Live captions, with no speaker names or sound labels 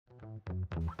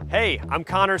Hey, I'm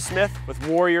Connor Smith with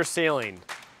Warrior Sailing.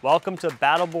 Welcome to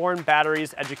Battleborn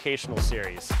Batteries Educational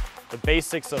Series, the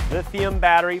basics of lithium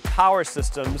battery power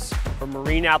systems for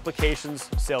marine applications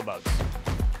sailboats.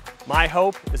 My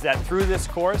hope is that through this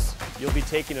course, you'll be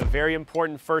taking a very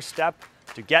important first step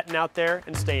to getting out there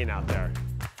and staying out there.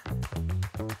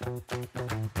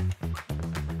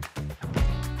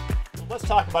 Let's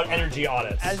talk about energy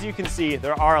audits. As you can see,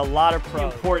 there are a lot of pros.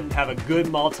 It's important to have a good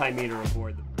multimeter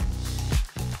aboard them.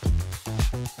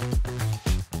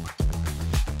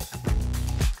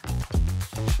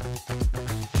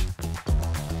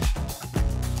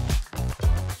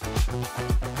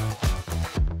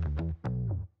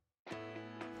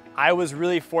 I was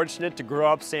really fortunate to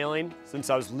grow up sailing since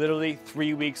I was literally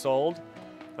 3 weeks old.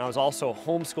 And I was also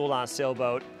homeschooled on a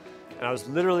sailboat. And I was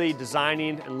literally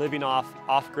designing and living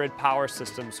off-grid power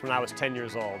systems when I was 10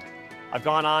 years old. I've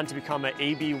gone on to become an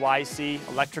ABYC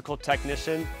electrical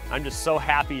technician. I'm just so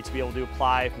happy to be able to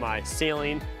apply my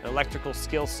sailing and electrical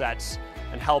skill sets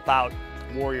and help out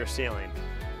Warrior Sailing.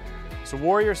 So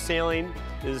Warrior Sailing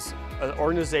is an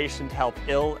organization to help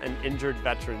ill and injured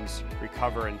veterans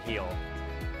recover and heal.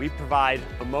 We provide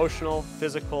emotional,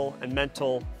 physical, and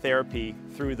mental therapy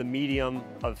through the medium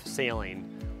of sailing.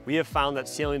 We have found that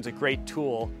sailing is a great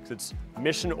tool because it's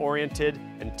mission-oriented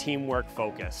and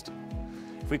teamwork-focused.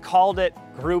 If we called it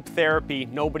group therapy,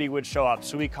 nobody would show up,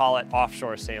 so we call it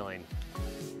offshore sailing.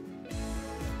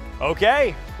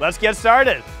 Okay, let's get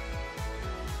started.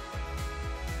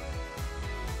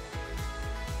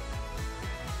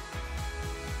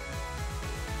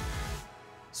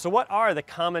 So what are the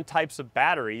common types of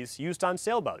batteries used on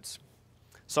sailboats?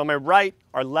 So on my right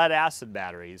are lead-acid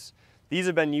batteries. These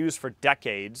have been used for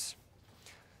decades.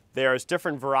 There's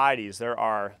different varieties. There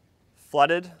are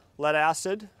flooded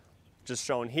lead-acid, just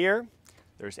shown here.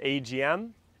 There's AGM.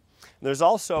 And there's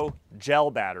also gel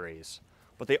batteries,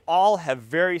 but they all have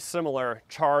very similar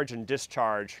charge and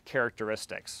discharge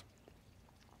characteristics.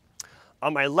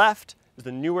 On my left is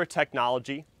the newer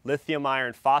technology, lithium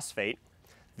iron phosphate.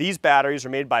 These batteries are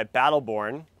made by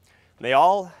Battleborn, and they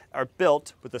all are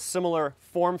built with a similar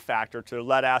form factor to their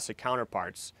lead-acid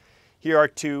counterparts. Here are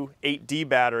two 8D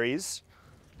batteries,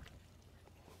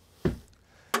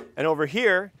 and over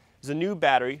here is a new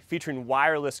battery featuring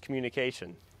wireless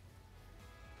communication.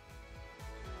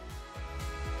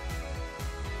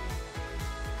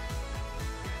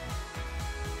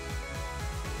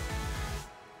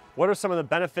 What are some of the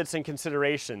benefits and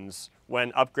considerations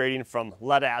when upgrading from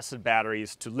lead-acid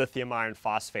batteries to lithium iron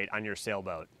phosphate on your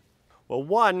sailboat? Well,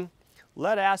 one,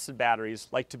 lead-acid batteries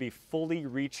like to be fully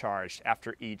recharged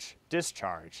after each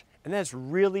discharge, and that's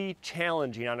really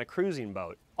challenging on a cruising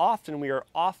boat. Often we are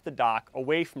off the dock,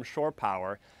 away from shore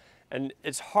power, and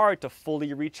it's hard to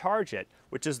fully recharge it,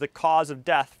 which is the cause of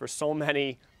death for so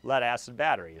many lead-acid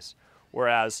batteries.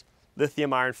 Whereas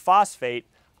lithium iron phosphate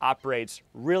operates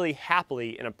really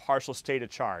happily in a partial state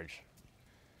of charge.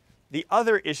 The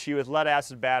other issue with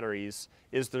lead-acid batteries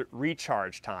is the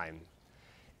recharge time.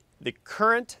 The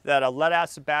current that a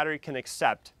lead-acid battery can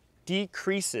accept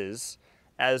decreases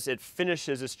as it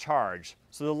finishes its charge.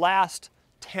 So the last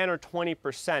 10 or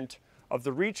 20% of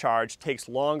the recharge takes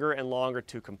longer and longer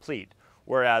to complete,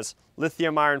 whereas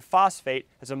lithium iron phosphate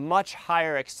has a much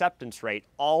higher acceptance rate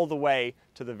all the way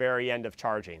to the very end of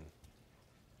charging.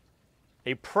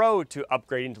 A pro to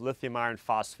upgrading to lithium iron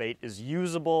phosphate is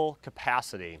usable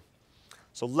capacity.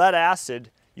 So lead acid,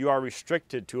 you are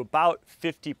restricted to about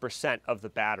 50% of the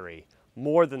battery.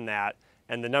 More than that,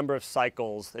 and the number of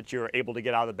cycles that you're able to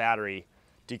get out of the battery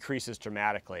decreases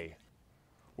dramatically.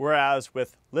 Whereas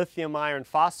with lithium iron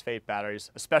phosphate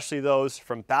batteries, especially those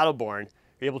from Battleborn,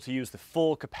 you're able to use the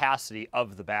full capacity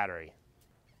of the battery.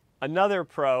 Another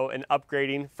pro in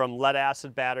upgrading from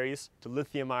lead-acid batteries to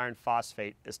lithium iron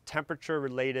phosphate is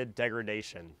temperature-related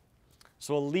degradation.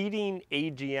 So a leading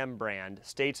AGM brand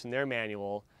states in their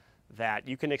manual that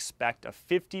you can expect a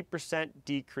 50%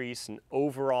 decrease in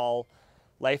overall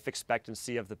life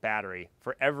expectancy of the battery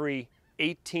for every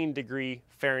 18-degree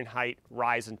Fahrenheit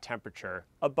rise in temperature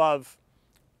above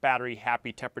battery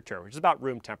happy temperature, which is about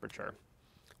room temperature.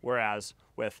 Whereas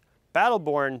with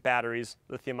Battleborn batteries,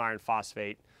 lithium iron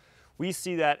phosphate, we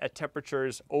see that at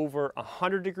temperatures over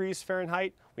 100 degrees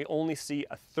Fahrenheit, we only see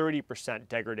a 30%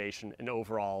 degradation in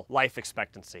overall life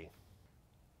expectancy.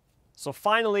 So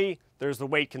finally, there's the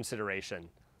weight consideration.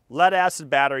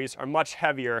 Lead-acid batteries are much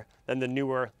heavier than the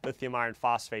newer lithium iron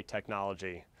phosphate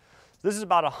technology. This is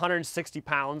about 160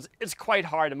 pounds. It's quite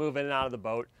hard to move in and out of the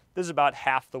boat. This is about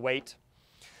half the weight.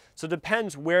 So it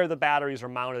depends where the batteries are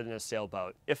mounted in a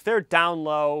sailboat. If they're down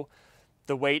low,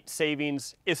 the weight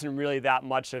savings isn't really that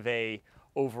much of a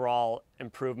overall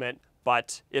improvement,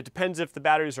 but it depends if the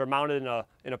batteries are mounted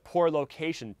in a poor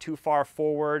location, too far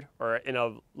forward, or in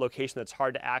a location that's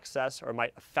hard to access or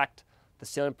might affect the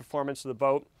sailing performance of the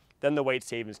boat, then the weight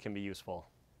savings can be useful.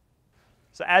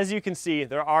 So as you can see,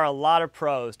 there are a lot of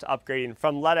pros to upgrading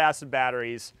from lead acid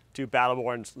batteries to Battle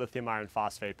Born's lithium iron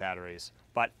phosphate batteries.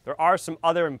 But there are some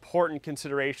other important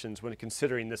considerations when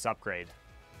considering this upgrade.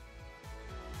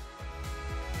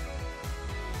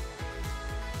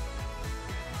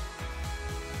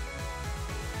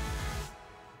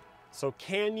 So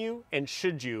can you and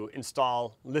should you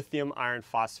install lithium iron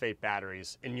phosphate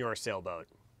batteries in your sailboat?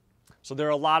 So there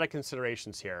are a lot of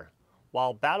considerations here.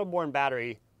 While Battle Born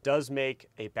battery does make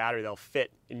a battery that'll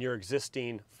fit in your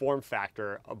existing form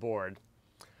factor aboard,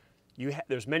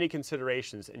 there's many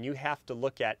considerations, and you have to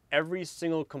look at every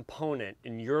single component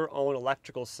in your own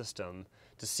electrical system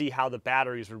to see how the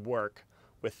batteries would work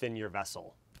within your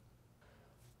vessel.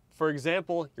 For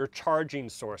example, your charging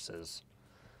sources.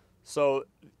 So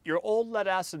your old lead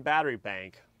acid battery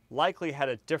bank likely had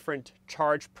a different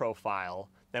charge profile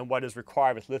than what is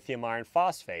required with lithium iron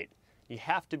phosphate. You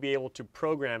have to be able to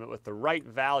program it with the right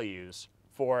values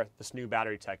for this new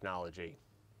battery technology.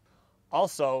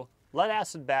 Also, lead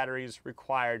acid batteries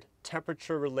required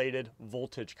temperature-related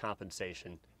voltage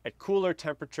compensation. At cooler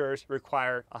temperatures,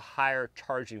 require a higher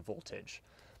charging voltage.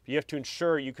 But you have to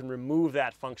ensure you can remove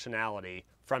that functionality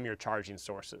from your charging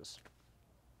sources.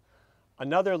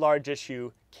 Another large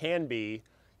issue can be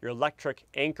your electric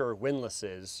anchor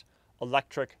windlasses,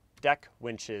 electric deck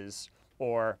winches,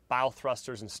 or bow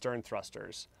thrusters and stern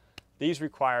thrusters. These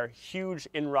require huge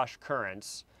inrush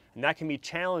currents, and that can be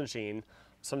challenging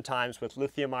sometimes with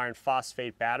lithium iron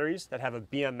phosphate batteries that have a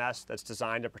BMS that's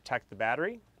designed to protect the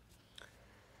battery.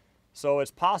 So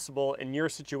it's possible in your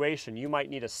situation you might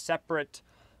need a separate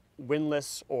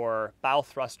windlass or bow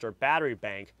thruster battery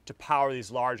bank to power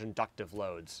these large inductive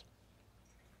loads.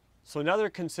 So another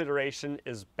consideration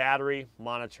is battery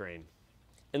monitoring.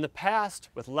 In the past,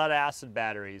 with lead acid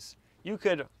batteries, you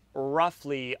could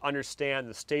roughly understand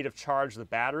the state of charge of the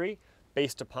battery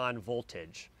based upon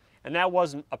voltage. And that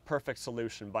wasn't a perfect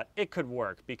solution, but it could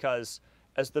work because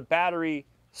as the battery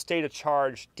state of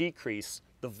charge decreased,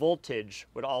 the voltage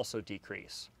would also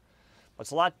decrease. But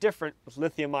it's a lot different with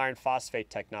lithium iron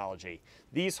phosphate technology.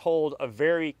 These hold a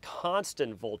very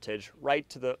constant voltage right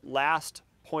to the last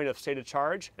point of state of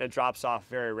charge, and it drops off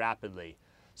very rapidly.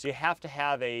 So you have to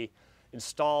have an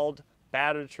installed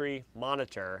battery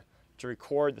monitor to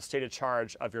record the state of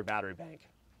charge of your battery bank.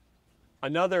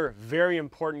 Another very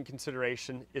important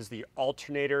consideration is the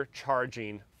alternator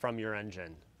charging from your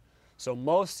engine. So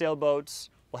most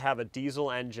sailboats will have a diesel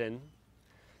engine.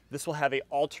 This will have an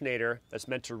alternator that's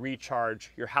meant to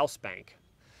recharge your house bank.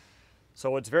 So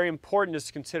what's very important is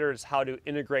to consider is how to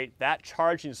integrate that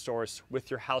charging source with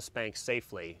your house bank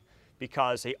safely,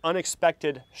 because an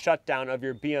unexpected shutdown of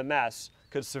your BMS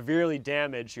could severely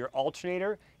damage your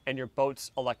alternator and your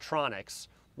boat's electronics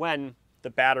when the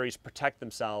batteries protect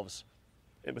themselves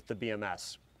with the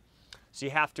BMS. So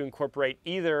you have to incorporate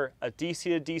either a DC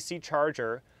to DC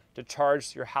charger to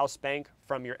charge your house bank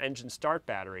from your engine start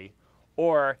battery,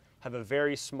 or have a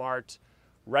very smart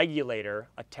regulator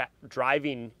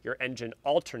driving your engine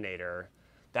alternator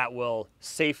that will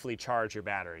safely charge your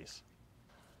batteries.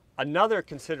 Another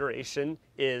consideration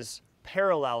is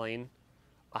paralleling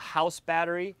a house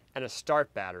battery and a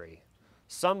start battery.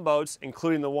 Some boats,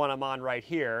 including the one I'm on right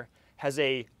here, has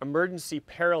an emergency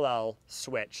parallel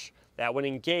switch that when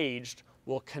engaged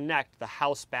will connect the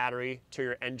house battery to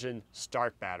your engine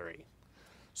start battery.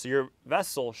 So your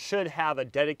vessel should have a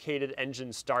dedicated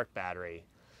engine start battery.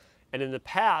 And in the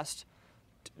past,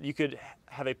 you could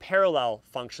have a parallel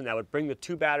function that would bring the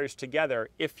two batteries together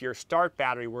if your start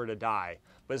battery were to die,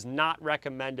 but is not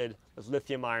recommended with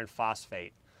lithium iron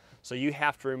phosphate. So you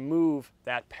have to remove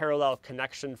that parallel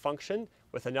connection function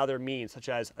with another means, such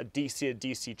as a DC to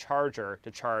DC charger to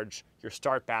charge your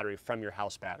start battery from your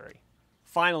house battery.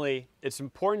 Finally, it's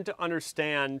important to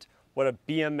understand what a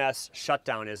BMS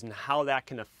shutdown is and how that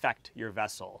can affect your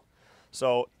vessel.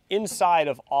 So inside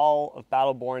of all of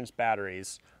Battle Born's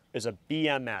batteries is a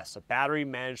BMS, a battery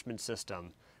management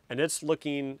system, and it's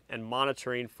looking and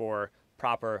monitoring for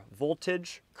proper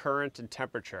voltage, current, and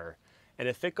temperature. And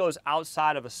if it goes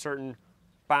outside of a certain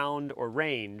bound or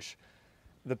range,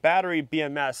 the battery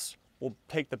BMS will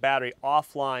take the battery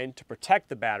offline to protect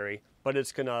the battery, but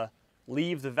it's going to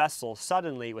leave the vessel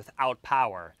suddenly without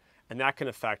power. And that can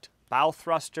affect bow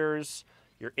thrusters,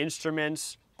 your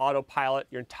instruments, autopilot,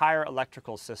 your entire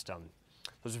electrical system.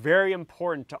 So it's very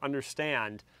important to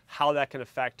understand how that can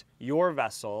affect your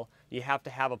vessel You have to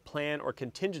have a plan or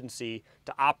contingency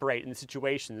to operate in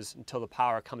situations until the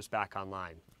power comes back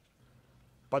online.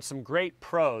 But some great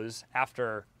pros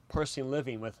after personally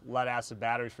living with lead acid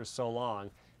batteries for so long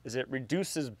is it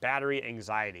reduces battery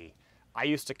anxiety. I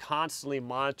used to constantly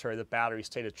monitor the battery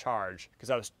state of charge because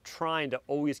I was trying to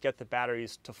always get the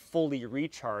batteries to fully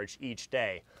recharge each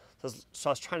day. So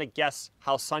I was trying to guess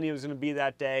how sunny it was going to be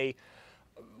that day,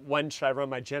 when should I run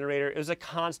my generator. It was a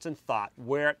constant thought,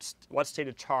 what state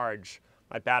of charge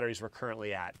my batteries were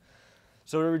currently at.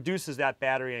 So it reduces that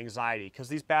battery anxiety because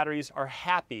these batteries are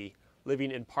happy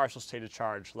living in partial state of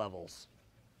charge levels.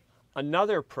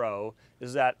 Another pro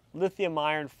is that lithium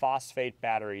iron phosphate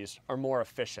batteries are more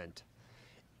efficient.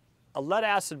 A lead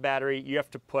acid battery, you have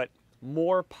to put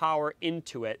more power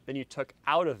into it than you took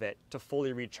out of it to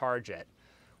fully recharge it.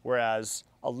 Whereas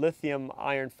a lithium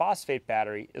iron phosphate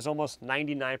battery is almost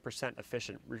 99%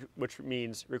 efficient, which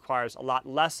means requires a lot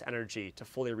less energy to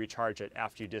fully recharge it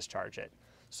after you discharge it.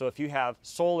 So if you have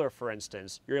solar, for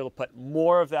instance, you're able to put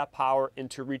more of that power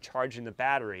into recharging the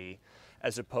battery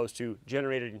as opposed to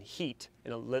generating heat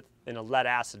in a lead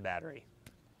acid battery.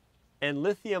 And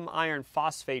lithium iron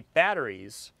phosphate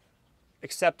batteries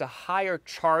accept a higher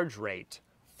charge rate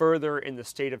further in the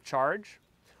state of charge,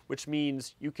 which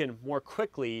means you can more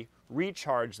quickly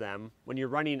recharge them when you're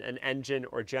running an engine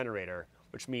or generator,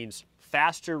 which means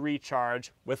faster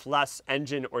recharge with less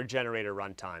engine or generator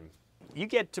runtime. You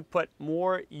get to put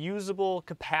more usable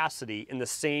capacity in the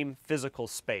same physical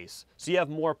space, so you have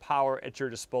more power at your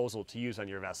disposal to use on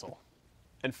your vessel.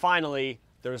 And finally,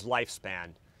 there's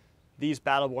lifespan. These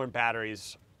battle-borne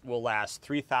batteries will last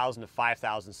 3,000 to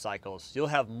 5,000 cycles. You'll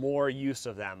have more use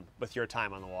of them with your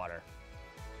time on the water.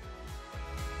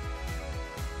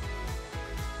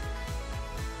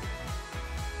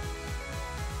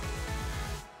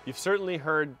 You've certainly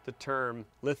heard the term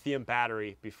lithium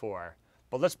battery before,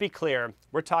 but let's be clear,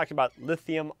 we're talking about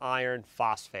lithium iron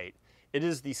phosphate. It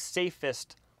is the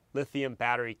safest lithium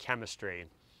battery chemistry,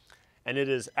 and it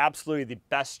is absolutely the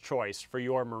best choice for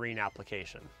your marine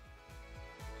application.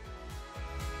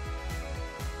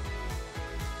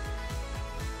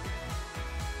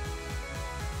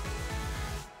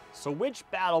 So which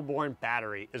battle-borne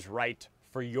battery is right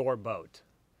for your boat?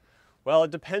 Well,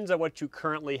 it depends on what you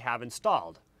currently have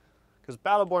installed, because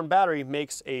battle-borne battery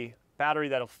makes a battery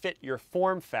that'll fit your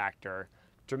form factor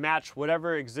to match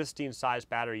whatever existing size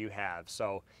battery you have.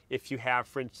 So if you have,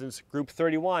 for instance, group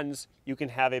 31s, you can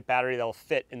have a battery that'll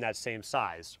fit in that same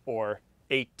size, or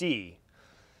 8D.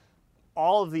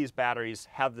 All of these batteries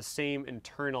have the same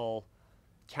internal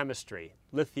chemistry,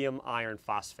 lithium iron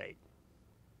phosphate.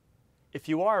 If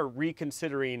you are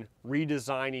reconsidering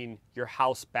redesigning your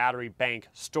house battery bank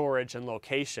storage and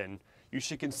location, you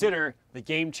should consider the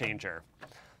Game Changer.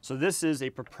 So this is a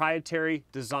proprietary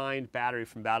designed battery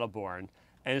from Battle-Borne,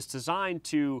 and it's designed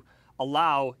to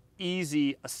allow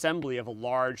easy assembly of a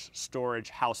large storage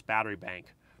house battery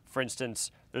bank. For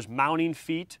instance, there's mounting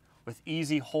feet with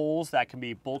easy holes that can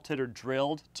be bolted or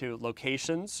drilled to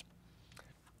locations.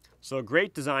 So a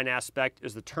great design aspect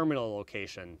is the terminal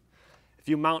location. If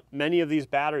you mount many of these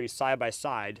batteries side by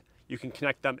side, you can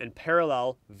connect them in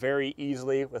parallel very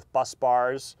easily with bus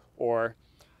bars or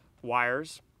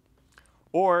wires.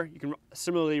 Or you can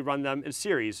similarly run them in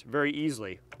series very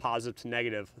easily, positive to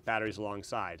negative with batteries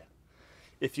alongside.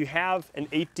 If you have an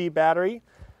 8D battery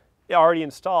already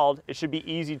installed, it should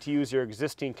be easy to use your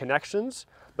existing connections,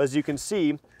 but as you can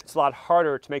see, it's a lot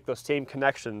harder to make those same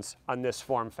connections on this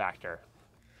form factor.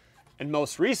 And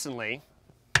most recently,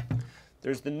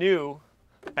 there's the new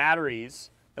batteries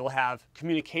that will have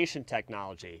communication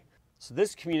technology. So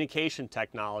this communication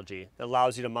technology that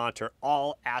allows you to monitor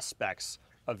all aspects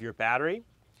of your battery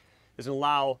is going to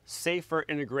allow safer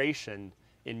integration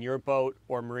in your boat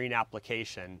or marine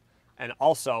application, and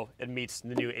also it meets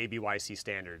the new ABYC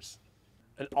standards.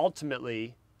 And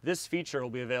ultimately, this feature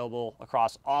will be available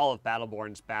across all of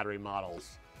Battle-Borne's battery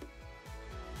models.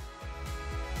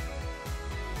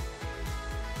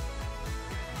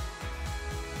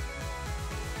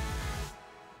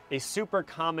 A super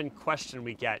common question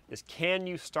we get is, can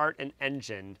you start an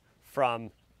engine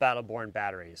from Battle-Borne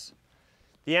batteries?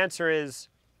 The answer is,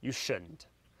 you shouldn't.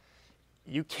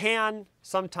 You can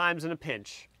sometimes in a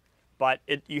pinch, but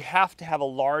you have to have a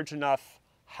large enough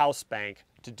house bank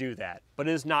to do that, but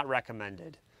it is not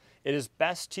recommended. It is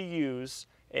best to use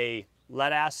a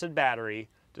lead acid battery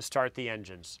to start the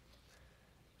engines.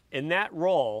 In that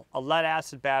role, a lead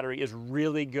acid battery is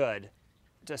really good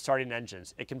to starting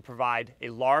engines. It can provide a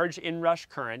large inrush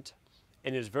current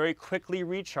and is very quickly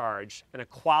recharged, and a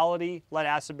quality lead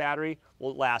acid battery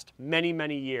will last many,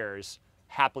 many years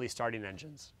happily starting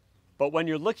engines. But when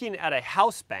you're looking at a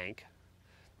house bank,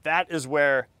 that is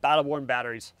where battle-borne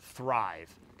batteries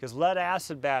thrive, because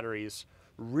lead-acid batteries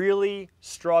really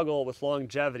struggle with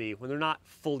longevity when they're not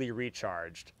fully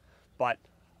recharged. But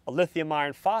a lithium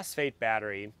iron phosphate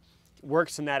battery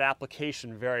works in that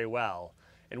application very well.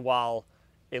 And while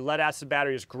a lead-acid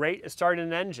battery is great at starting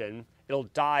an engine, it'll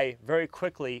die very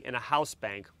quickly in a house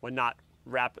bank when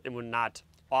not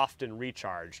often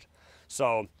recharged.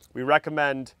 So we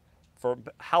recommend for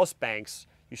house banks,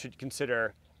 you should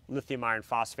consider lithium iron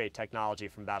phosphate technology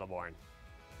from Battle-Borne.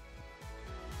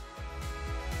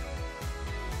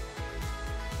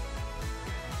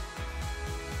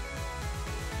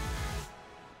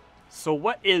 So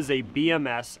what is a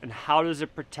BMS and how does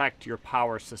it protect your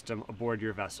power system aboard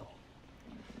your vessel?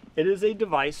 It is a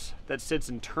device that sits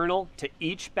internal to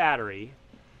each battery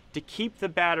to keep the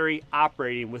battery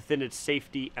operating within its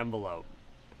safety envelope.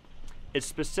 It's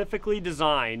specifically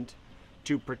designed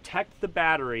to protect the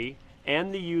battery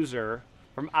and the user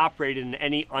from operating in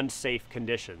any unsafe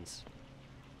conditions.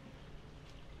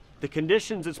 The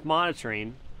conditions it's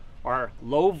monitoring are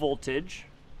low voltage,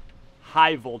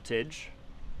 high voltage,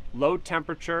 low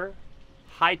temperature,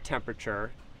 high temperature,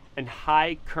 and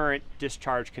high current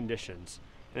discharge conditions.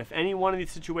 And if any one of these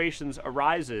situations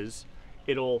arises,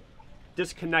 it'll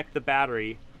disconnect the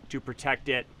battery to protect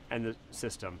it and the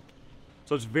system.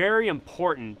 So it's very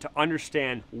important to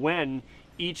understand when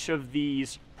each of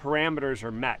these parameters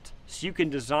are met, so you can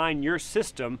design your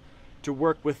system to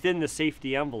work within the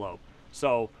safety envelope.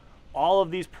 So all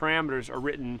of these parameters are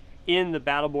written in the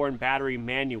Battle-Borne battery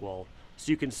manual,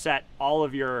 so you can set all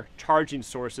of your charging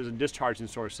sources and discharging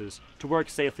sources to work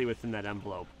safely within that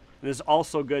envelope. And it's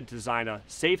also good to design a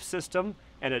safe system,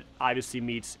 and it obviously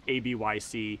meets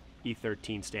ABYC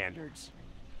E13 standards.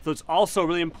 So it's also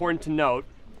really important to note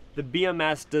the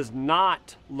BMS does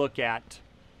not look at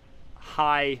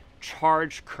high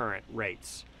charge current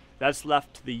rates. That's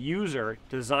left to the user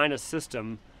to design a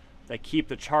system that keep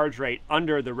the charge rate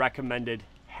under the recommended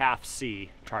half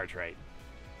C charge rate.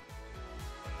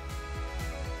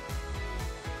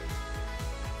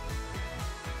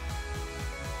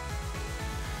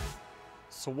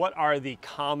 So what are the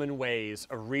common ways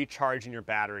of recharging your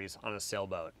batteries on a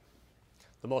sailboat?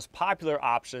 The most popular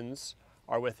options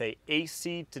are with a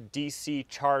AC to DC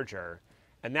charger,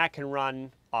 and that can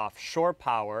run off shore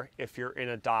power if you're in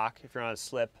a dock, if you're on a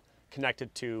slip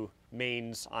connected to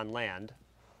mains on land,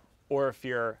 or if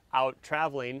you're out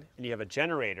traveling and you have a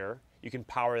generator, you can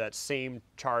power that same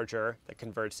charger that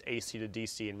converts AC to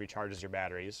DC and recharges your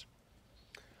batteries.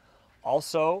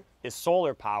 Also is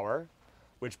solar power,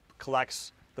 which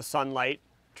collects the sunlight,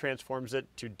 transforms it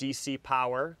to DC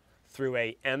power through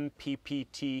a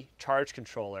MPPT charge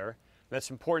controller. That's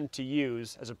important to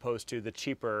use as opposed to the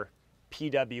cheaper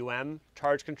PWM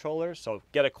charge controller. So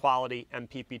get a quality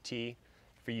MPPT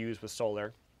for use with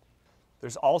solar.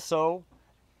 There's also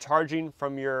charging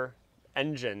from your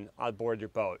engine on board your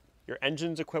boat. Your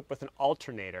engine's equipped with an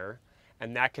alternator,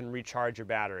 and that can recharge your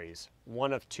batteries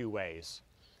one of two ways.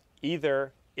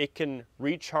 Either it can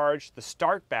recharge the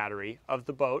start battery of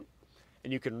the boat,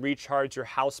 and you can recharge your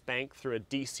house bank through a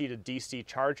DC to DC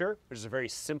charger, which is a very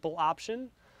simple option.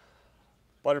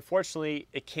 But unfortunately,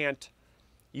 it can't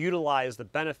utilize the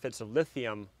benefits of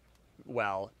lithium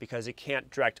well because it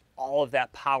can't direct all of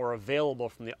that power available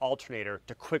from the alternator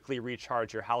to quickly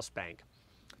recharge your house bank.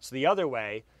 So the other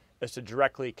way is to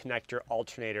directly connect your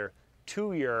alternator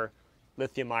to your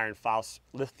lithium iron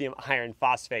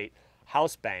phosphate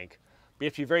house bank. But you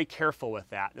have to be very careful with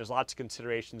that. There's lots of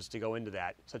considerations to go into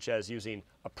that, such as using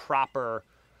a proper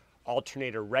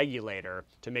alternator regulator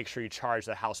to make sure you charge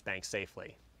the house bank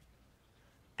safely.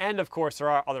 And of course, there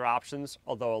are other options,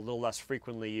 although a little less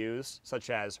frequently used, such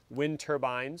as wind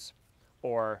turbines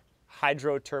or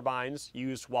hydro turbines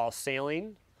used while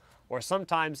sailing, or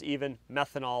sometimes even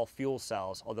methanol fuel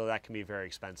cells, although that can be very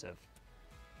expensive.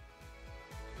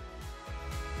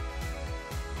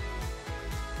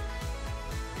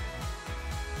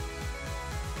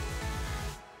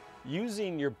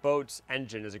 Using your boat's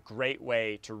engine is a great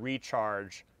way to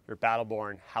recharge your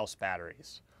Battle-Borne house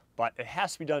batteries. But it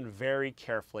has to be done very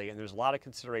carefully, and there's a lot of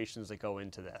considerations that go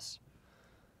into this.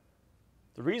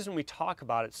 The reason we talk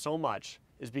about it so much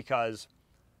is because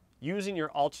using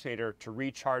your alternator to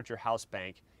recharge your house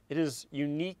bank, it is a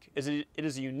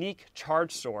unique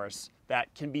charge source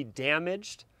that can be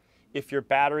damaged if your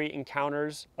battery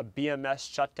encounters a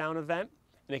BMS shutdown event,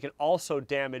 and it can also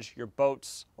damage your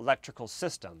boat's electrical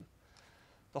system.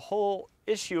 The whole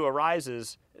issue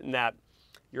arises in that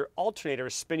your alternator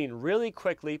is spinning really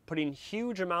quickly, putting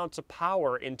huge amounts of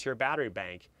power into your battery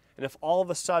bank. And if all of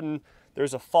a sudden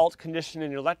there's a fault condition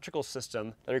in your electrical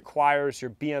system that requires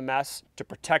your BMS to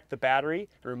protect the battery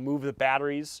and remove the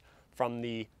batteries from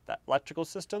that electrical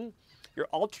system, your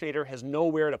alternator has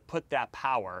nowhere to put that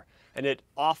power, and it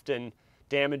often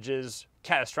damages,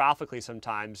 catastrophically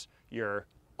sometimes, your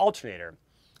alternator.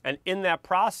 And in that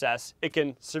process, it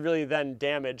can severely then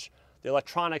damage the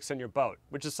electronics in your boat,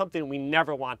 which is something we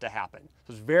never want to happen.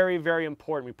 So it's very, very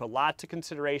important. We put lots of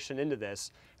consideration into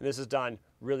this, and this is done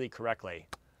really correctly.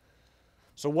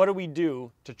 So what do we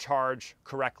do to charge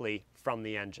correctly from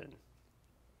the engine?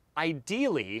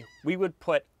 Ideally, we would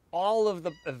put all of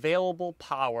the available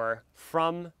power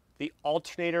from the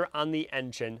alternator on the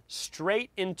engine straight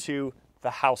into the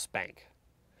house bank.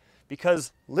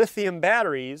 Because lithium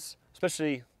batteries,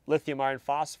 especially lithium iron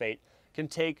phosphate, can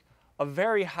take a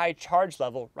very high charge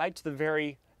level right to the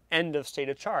very end of state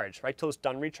of charge, right till it's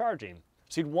done recharging.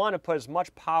 So you'd want to put as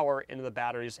much power into the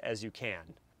batteries as you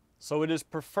can. So it is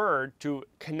preferred to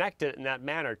connect it in that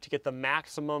manner to get the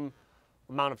maximum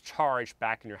amount of charge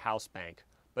back in your house bank.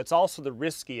 But it's also the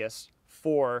riskiest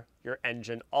for your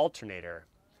engine alternator.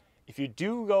 If you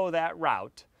do go that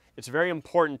route, it's very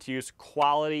important to use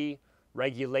quality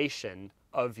regulation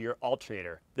of your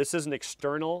alternator. This is an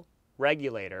external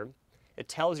regulator. It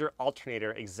tells your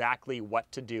alternator exactly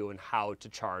what to do and how to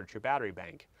charge your battery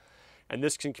bank. And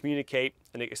this can communicate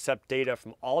and accept data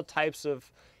from all types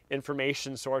of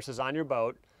information sources on your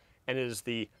boat, and it is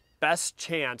the best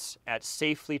chance at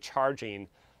safely charging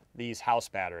these house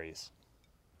batteries.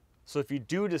 So if you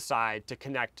do decide to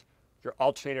connect your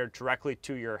alternator directly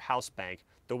to your house bank,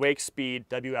 the Wakespeed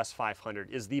WS500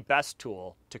 is the best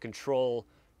tool to control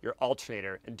your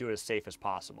alternator and do it as safe as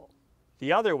possible.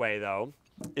 The other way, though,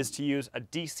 is to use a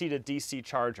DC to DC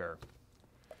charger.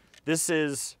 This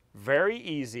is very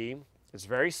easy, it's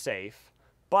very safe,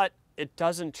 but it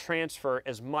doesn't transfer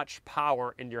as much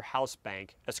power into your house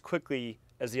bank as quickly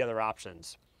as the other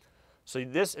options. So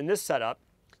in this setup,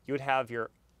 you would have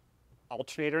your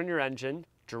alternator in your engine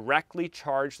directly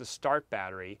charge the start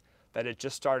battery that it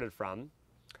just started from,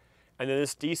 and then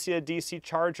this DC to DC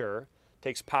charger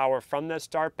takes power from that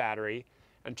start battery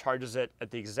and charges it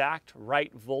at the exact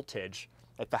right voltage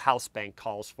that the house bank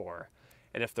calls for.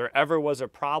 And if there ever was a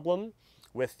problem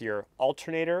with your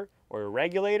alternator or your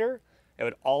regulator, it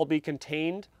would all be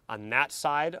contained on that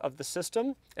side of the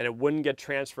system, and it wouldn't get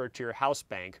transferred to your house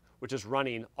bank, which is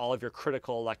running all of your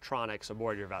critical electronics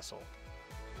aboard your vessel.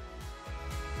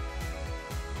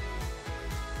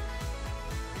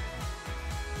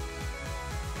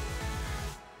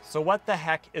 So what the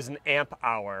heck is an amp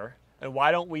hour, and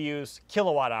why don't we use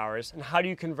kilowatt hours, and how do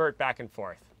you convert back and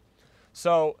forth?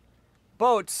 So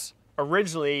boats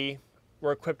originally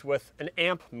were equipped with an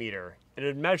amp meter. It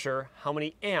would measure how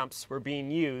many amps were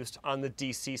being used on the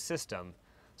DC system.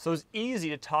 So it's easy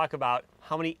to talk about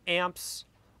how many amps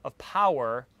of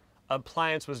power an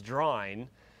appliance was drawing.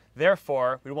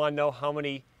 Therefore, we want to know how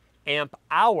many amp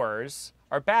hours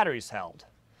our batteries held.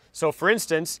 So for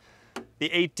instance, the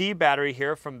 8D battery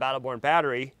here from Battleborn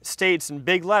Battery states in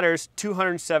big letters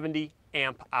 270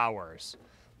 amp hours.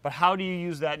 But how do you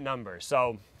use that number?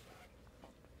 So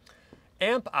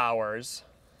amp hours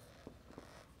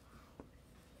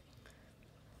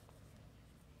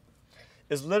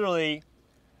is literally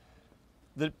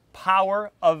the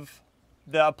power of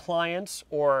the appliance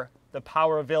or the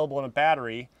power available in a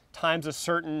battery times a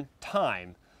certain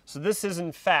time. So this is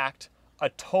in fact a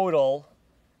total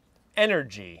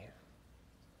energy,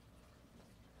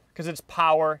 because it's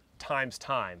power times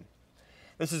time.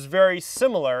 This is very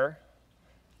similar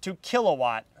to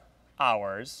kilowatt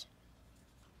hours,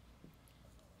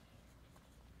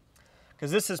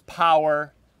 because this is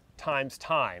power times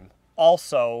time,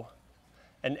 also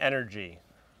an energy.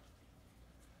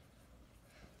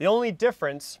 The only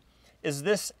difference is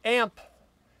this amp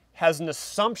has an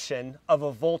assumption of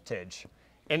a voltage.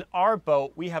 In our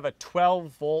boat, we have a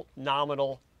 12-volt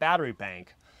nominal battery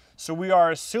bank. So we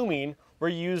are assuming we're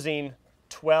using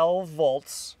 12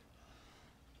 volts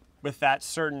with that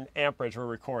certain amperage we're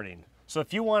recording. So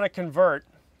if you want to convert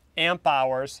amp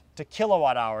hours to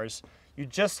kilowatt hours, you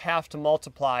just have to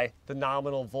multiply the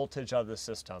nominal voltage of the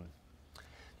system.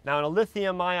 Now in a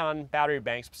lithium-ion battery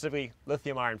bank, specifically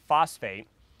lithium iron phosphate,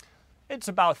 it's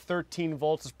about 13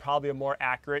 volts is probably a more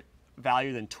accurate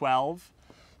value than 12.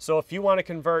 So if you want to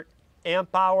convert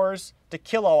amp hours to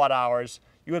kilowatt hours,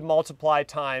 you would multiply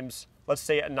times, let's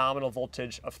say, a nominal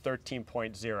voltage of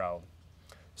 13.0.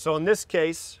 So in this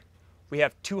case, we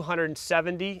have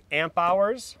 270 amp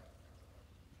hours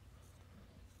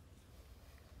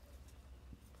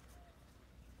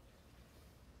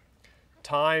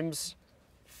times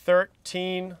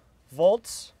 13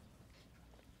 volts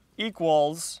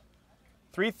equals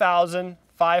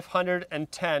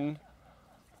 3,510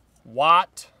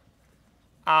 watt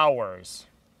hours.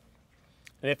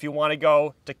 And if you want to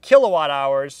go to kilowatt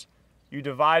hours, you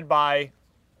divide by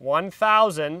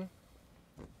 1,000,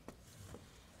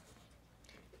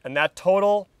 and that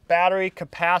total battery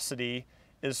capacity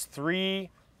is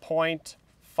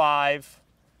 3.5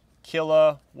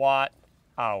 kilowatt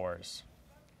hours.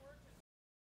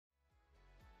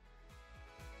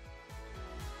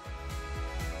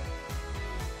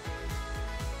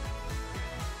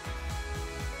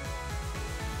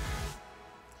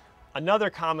 Another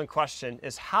common question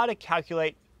is how to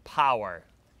calculate power.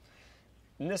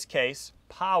 In this case,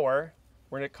 power,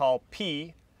 we're going to call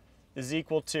P, is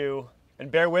equal to, and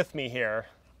bear with me here,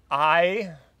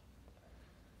 I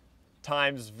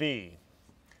times V.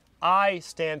 I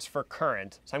stands for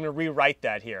current, so I'm going to rewrite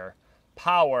that here.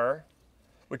 Power,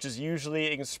 which is usually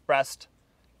expressed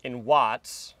in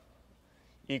watts,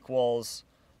 equals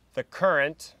the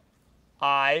current,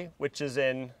 I, which is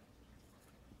in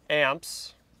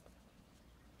amps,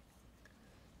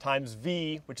 times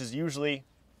V, which is usually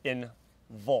in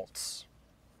volts.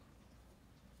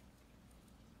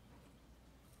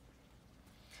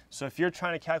 So if you're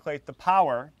trying to calculate the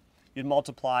power, you'd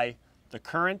multiply the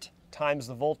current times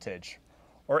the voltage,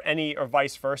 or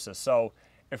vice versa. So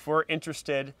if we're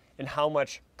interested in how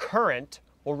much current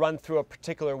will run through a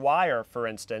particular wire, for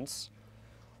instance,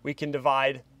 we can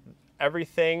divide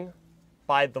everything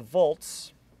by the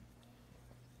volts.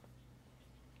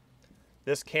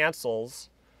 This cancels.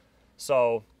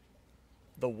 So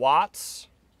the watts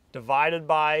divided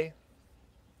by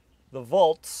the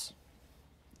volts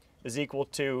is equal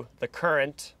to the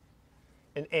current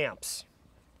in amps.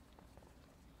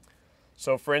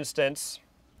 So for instance,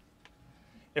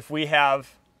 if we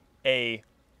have a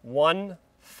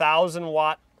 1,000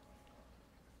 watt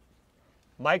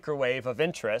microwave of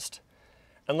interest,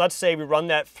 and let's say we run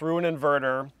that through an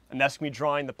inverter, and that's going to be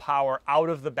drawing the power out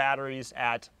of the batteries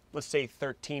at, let's say,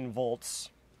 13 volts.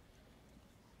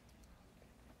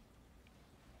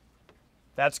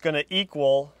 That's going to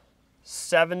equal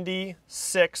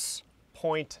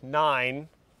 76.9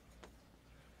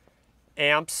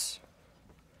 amps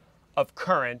of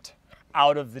current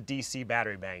out of the DC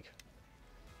battery bank.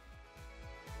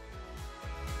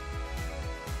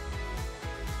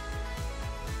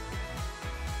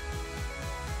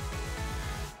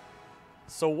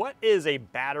 So what is a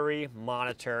battery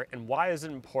monitor and why is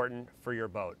it important for your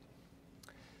boat?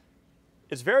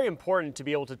 It's very important to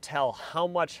be able to tell how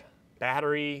much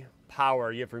battery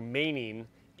power you have remaining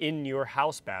in your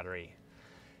house battery.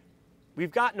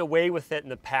 We've gotten away with it in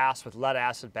the past with lead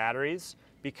acid batteries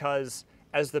because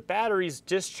as the batteries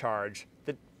discharge,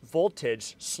 the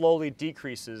voltage slowly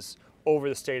decreases over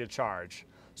the state of charge.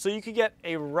 So you could get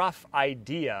a rough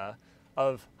idea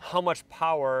of how much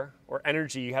power or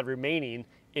energy you had remaining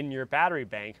in your battery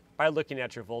bank by looking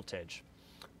at your voltage.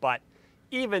 But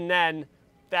even then,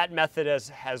 that method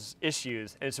has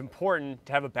issues, and it's important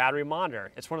to have a battery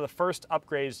monitor. It's one of the first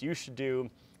upgrades you should do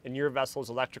in your vessel's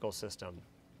electrical system.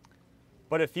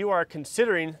 But if you are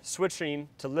considering switching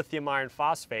to lithium iron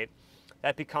phosphate,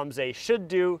 that becomes a should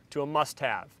do to a must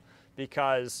have,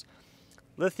 because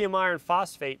lithium iron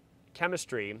phosphate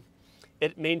chemistry,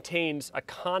 it maintains a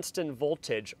constant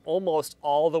voltage almost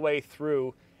all the way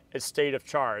through its state of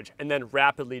charge and then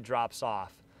rapidly drops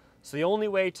off. So the only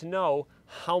way to know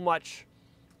how much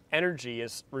energy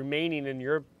is remaining in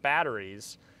your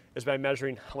batteries is by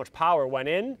measuring how much power went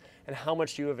in and how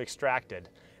much you have extracted.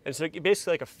 And so it's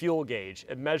basically like a fuel gauge.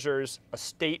 It measures a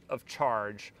state of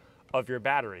charge of your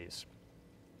batteries.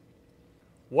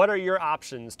 What are your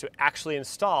options to actually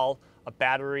install a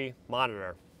battery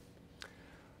monitor?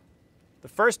 The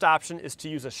first option is to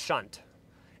use a shunt,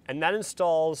 and that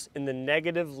installs in the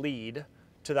negative lead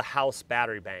to the house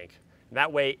battery bank.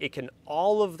 That way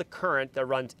all of the current that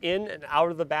runs in and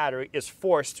out of the battery is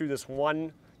forced through this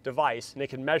one device, and it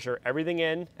can measure everything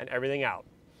in and everything out.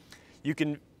 You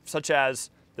can, such as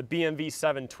the BMV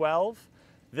 712,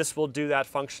 this will do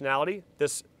that functionality.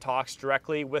 This talks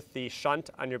directly with the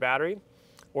shunt on your battery.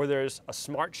 Or there's a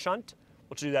smart shunt,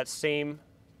 which will do that same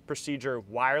procedure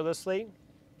wirelessly.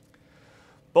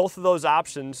 Both of those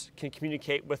options can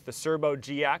communicate with the Sailboat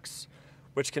GX,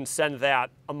 which can send that,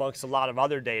 amongst a lot of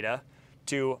other data,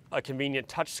 to a convenient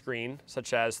touchscreen,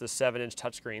 such as the 7-inch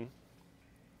touchscreen.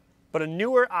 But a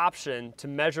newer option to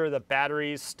measure the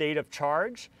battery's state of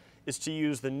charge is to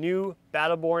use the new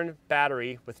Battleborn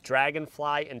battery with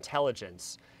Dragonfly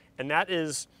intelligence. And that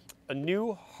is a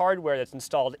new hardware that's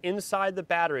installed inside the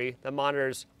battery that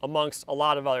monitors, amongst a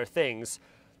lot of other things,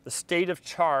 the state of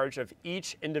charge of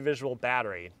each individual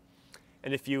battery.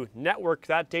 And if you network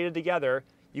that data together,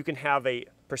 you can have a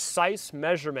precise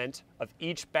measurement of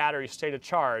each battery state of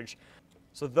charge.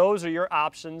 So those are your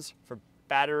options for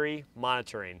battery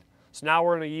monitoring. So now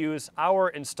we're going to use our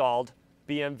installed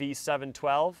BMV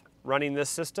 712 running this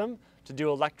system to do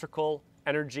electrical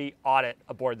energy audit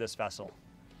aboard this vessel.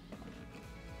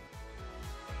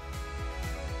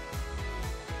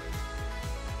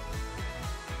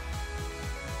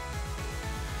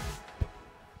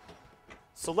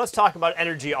 So let's talk about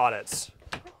energy audits.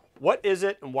 What is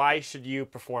it and why should you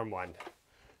perform one?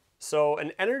 So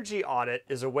an energy audit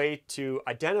is a way to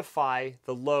identify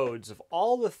the loads of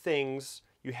all the things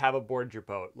you have aboard your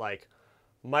boat, like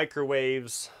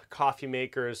microwaves, coffee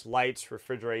makers, lights,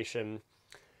 refrigeration.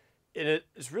 And it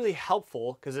is really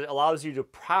helpful because it allows you to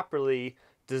properly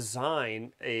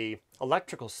design an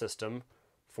electrical system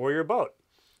for your boat.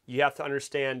 You have to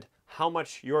understand how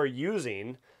much you're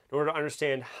using in order to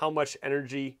understand how much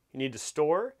energy you need to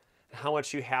store and how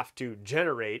much you have to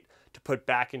generate to put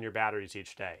back in your batteries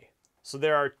each day. So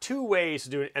there are two ways to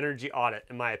do an energy audit,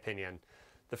 in my opinion.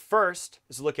 The first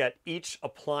is to look at each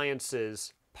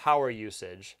appliance's power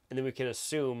usage, and then we can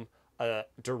assume a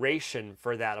duration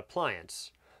for that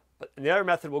appliance. But the other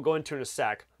method we'll go into in a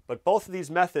sec, but both of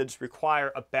these methods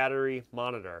require a battery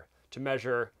monitor to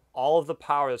measure all of the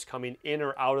power that's coming in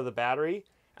or out of the battery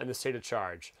and the state of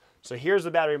charge. So here's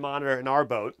the battery monitor in our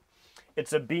boat.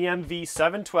 It's a BMV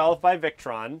 712 by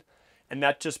Victron, and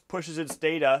that just pushes its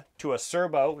data to a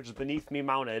servo, which is beneath me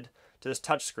mounted, to this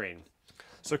touchscreen.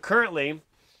 So currently,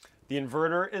 the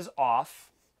inverter is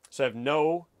off, so I have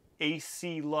no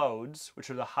AC loads, which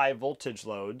are the high voltage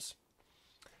loads.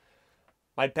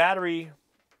 My battery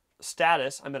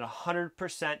status, I'm at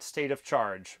 100% state of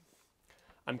charge.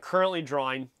 I'm currently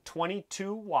drawing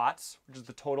 22 watts, which is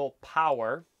the total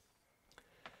power,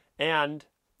 and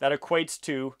that equates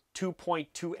to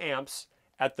 2.2 amps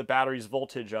at the battery's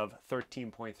voltage of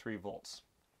 13.3 volts.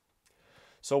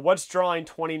 So what's drawing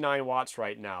 29 watts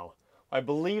right now? I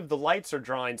believe the lights are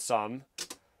drawing some.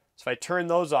 So if I turn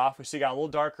those off, we see it got a little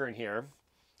darker in here.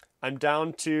 I'm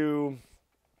down to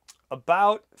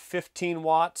about 15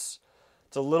 watts.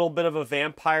 It's a little bit of a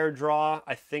vampire draw.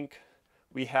 I think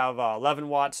we have 11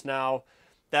 watts now.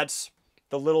 That's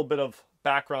the little bit of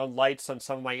background lights on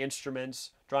some of my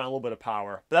instruments, drawing a little bit of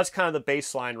power. But that's kind of the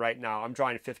baseline right now. I'm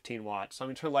drawing 15 watts. So I'm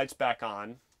going to turn lights back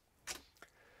on.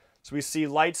 So we see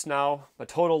lights now. My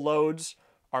total loads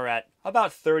are at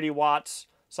about 30 watts.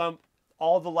 So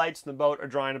all the lights in the boat are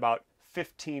drawing about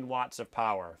 15 watts of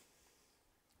power.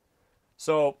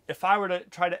 So if I were to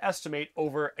try to estimate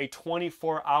over a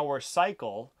 24-hour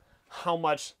cycle how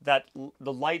much that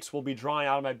the lights will be drawing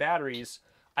out of my batteries,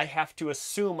 I have to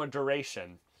assume a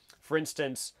duration. For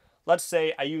instance, let's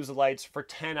say I use the lights for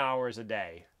 10 hours a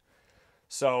day.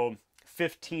 So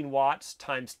 15 watts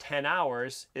times 10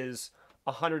 hours is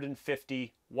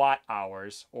 150 watt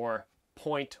hours, or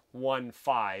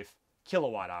 0.15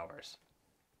 kilowatt hours.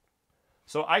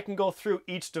 So I can go through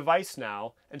each device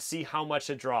now and see how much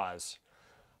it draws.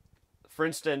 For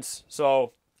instance,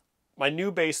 so my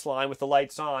new baseline with the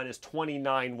lights on is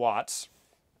 29 watts.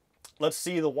 Let's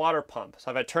see the water pump.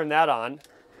 So if I turn that on,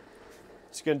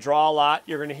 it's going to draw a lot.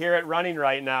 You're going to hear it running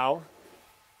right now.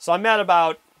 So I'm at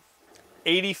about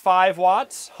 85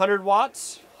 watts, 100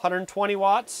 watts, 120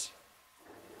 watts.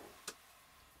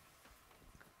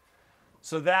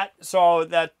 So that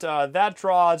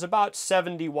draws about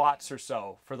 70 watts or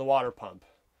so for the water pump.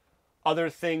 Other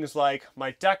things like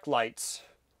my deck lights,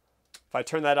 if I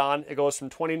turn that on, it goes from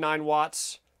 29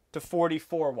 watts to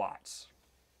 44 watts.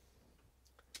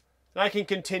 And I can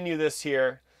continue this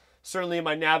here. Certainly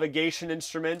my navigation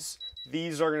instruments,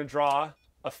 these are going to draw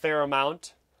a fair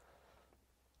amount.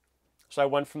 So I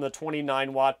went from the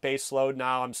 29 watt base load,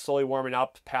 now I'm slowly warming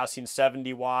up, passing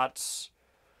 70 watts.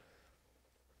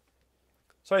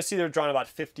 So I see they're drawing about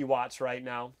 50 watts right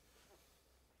now.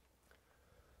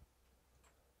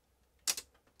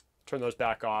 Turn those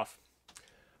back off.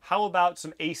 How about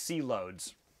some AC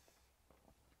loads?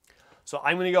 So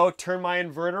I'm going to go turn my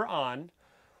inverter on,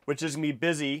 which is going to be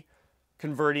busy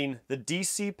converting the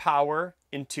DC power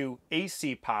into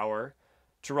AC power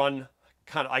to run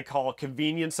kind of, I call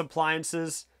convenience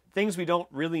appliances, things we don't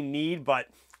really need but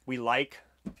we like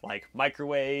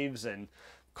microwaves and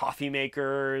coffee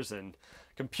makers and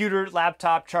computer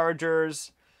laptop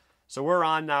chargers. So we're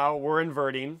on now, we're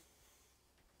inverting.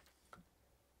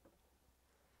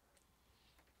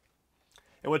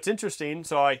 And what's interesting,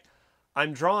 so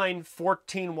I'm drawing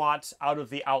 14 watts out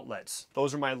of the outlets.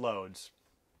 Those are my loads.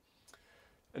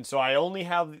 And so I only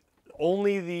have,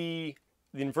 the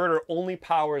inverter only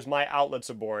powers my outlets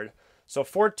aboard. So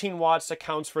 14 watts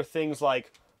accounts for things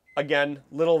like again,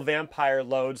 little vampire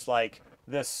loads like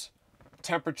this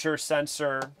temperature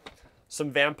sensor,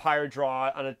 some vampire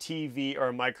draw on a TV or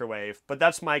a microwave, but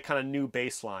that's my kind of new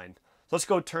baseline. So let's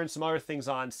go turn some other things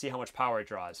on and see how much power it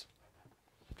draws.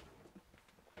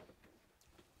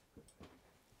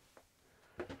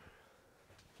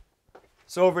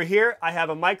 So over here, I have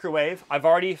a microwave. I've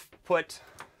already put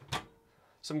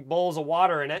some bowls of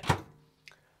water in it.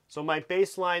 So my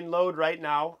baseline load right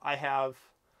now, I have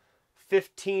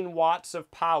 15 watts of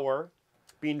power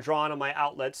being drawn on my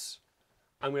outlets.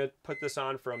 I'm going to put this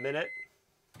on for a minute.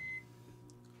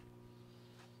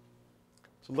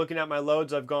 So looking at my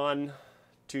loads, I've gone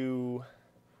to,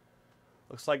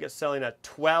 looks like it's selling at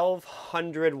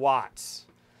 1200 watts.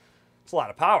 It's a lot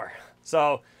of power.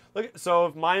 So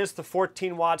minus the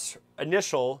 14 watts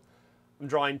initial, I'm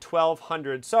drawing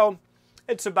 1200. So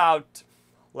it's about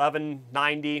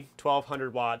 1190,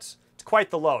 1200 watts. It's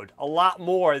quite the load. A lot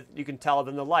more, you can tell,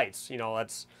 than the lights. You know,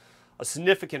 that's a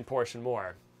significant portion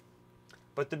more.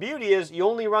 But the beauty is you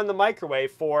only run the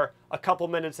microwave for a couple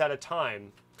minutes at a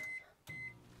time.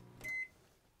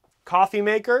 Coffee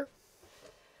maker,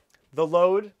 the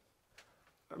load,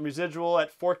 residual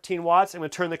at 14 watts. I'm going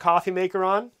to turn the coffee maker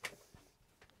on.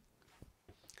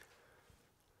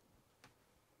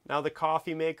 Now the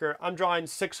coffee maker, I'm drawing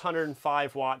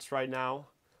 605 watts right now.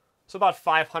 So about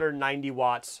 590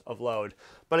 watts of load.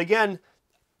 But again,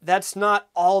 that's not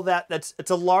all that, it's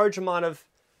a large amount of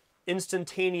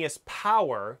instantaneous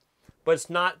power, but it's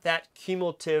not that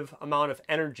cumulative amount of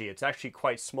energy. It's actually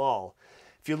quite small.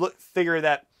 If you figure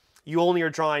that you only are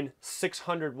drawing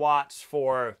 600 watts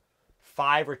for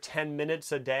 5 or 10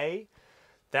 minutes a day,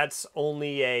 that's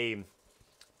only a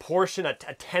portion, a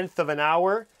tenth of an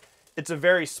hour. It's a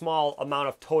very small amount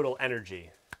of total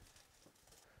energy.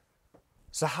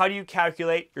 So how do you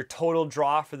calculate your total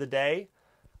draw for the day?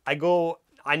 I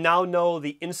now know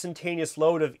the instantaneous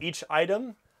load of each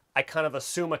item. I kind of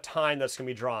assume a time that's going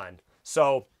to be drawn.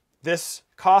 So this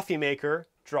coffee maker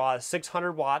draws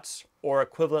 600 watts or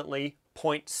equivalently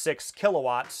 0.6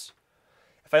 kilowatts.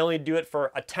 If I only do it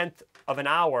for a tenth of an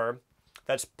hour,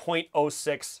 that's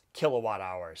 0.06 kilowatt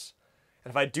hours.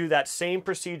 And if I do that same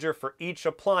procedure for each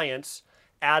appliance,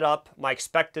 add up my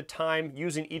expected time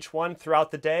using each one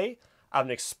throughout the day, I have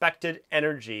an expected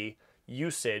energy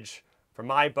usage for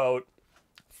my boat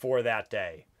for that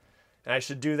day. And I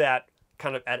should do that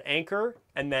kind of at anchor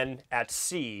and then at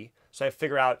sea, so I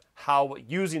figure out how,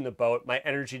 using the boat, my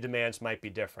energy demands might be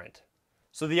different.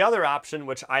 So the other option,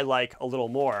 which I like a little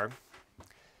more,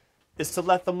 is to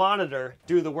let the monitor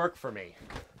do the work for me.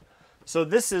 So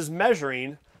this is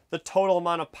measuring the total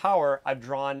amount of power I've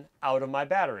drawn out of my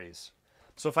batteries.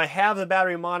 So if I have the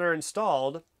battery monitor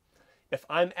installed, if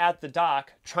I'm at the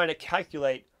dock trying to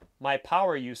calculate my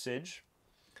power usage,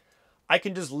 I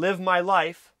can just live my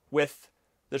life with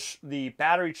the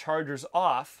battery chargers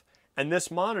off, and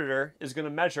this monitor is going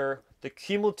to measure the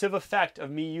cumulative effect of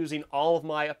me using all of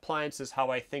my appliances how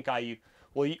I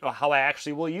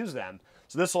actually will use them.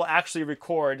 So this will actually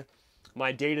record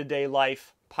my day-to-day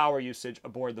life power usage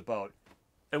aboard the boat.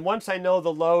 And once I know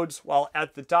the loads while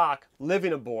at the dock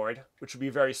living aboard, which would be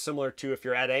very similar to if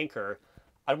you're at anchor,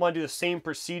 I'd want to do the same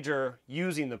procedure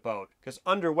using the boat, because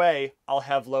underway I'll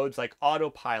have loads like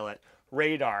autopilot,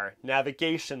 radar,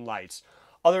 navigation lights,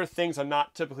 other things I'm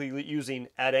not typically using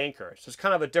at anchor. So it's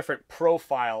kind of a different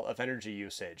profile of energy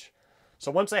usage.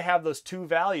 So once I have those two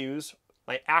values,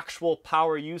 my actual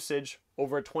power usage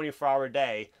over a 24-hour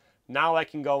day, now I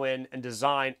can go in and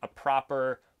design a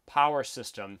proper power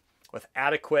system with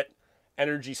adequate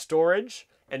energy storage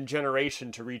and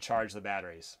generation to recharge the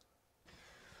batteries.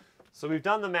 So we've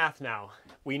done the math now.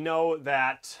 We know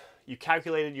that you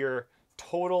calculated your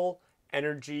total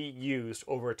energy used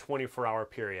over a 24-hour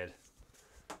period.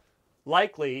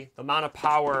 Likely, the amount of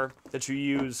power that you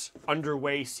use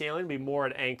underway sailing will be more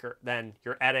at anchor than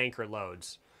your at anchor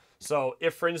loads. So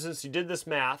if, for instance, you did this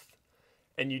math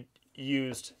and you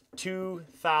used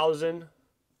 2,000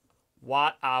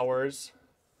 watt hours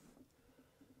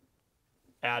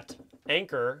at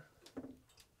anchor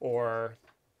or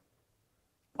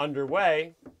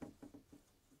underway,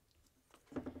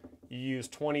 you use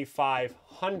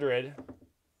 2,500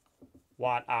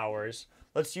 watt hours.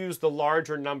 Let's use the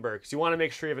larger number because you want to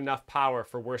make sure you have enough power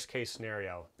for worst case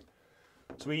scenario.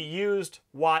 So we used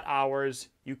watt hours.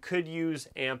 You could use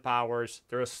amp hours.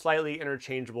 They're slightly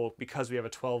interchangeable because we have a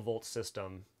 12-volt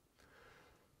system.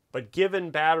 But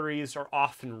given batteries are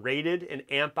often rated in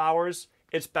amp hours,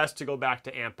 it's best to go back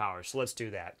to amp hours. So let's do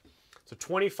that. So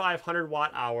 2,500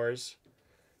 watt hours,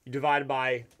 you divide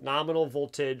by nominal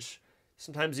voltage.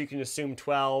 Sometimes you can assume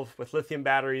 12. With lithium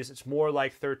batteries, it's more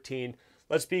like 13.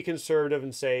 let's be conservative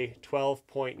and say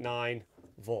 12.9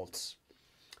 volts.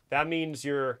 That means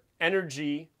your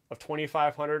energy of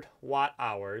 2,500 watt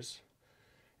hours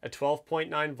at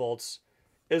 12.9 volts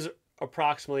is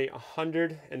approximately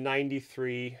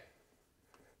 193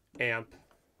 amp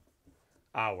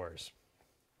hours.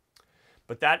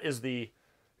 But that is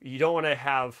you don't want to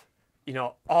have,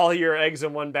 all your eggs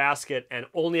in one basket and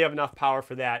only have enough power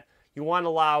for that. You want to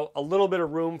allow a little bit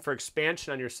of room for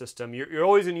expansion on your system. You're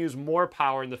always going to use more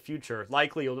power in the future.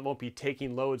 Likely you won't be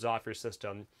taking loads off your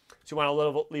system. So you want to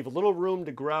leave a little room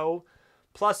to grow.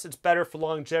 Plus it's better for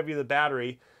longevity of the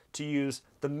battery to use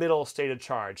the middle state of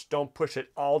charge. Don't push it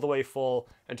all the way full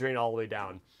and drain all the way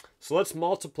down. So let's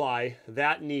multiply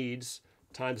that needs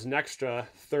times an extra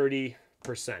 30%.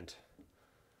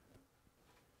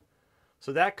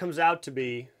 So that comes out to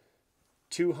be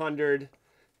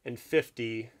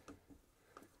 250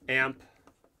 amp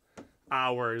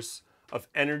hours of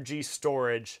energy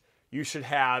storage you should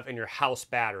have in your house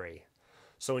battery.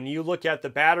 So when you look at the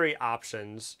battery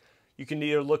options, you can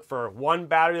either look for one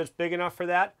battery that's big enough for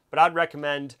that, but I'd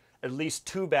recommend at least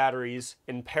 2 batteries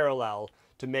in parallel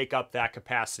to make up that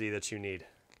capacity that you need.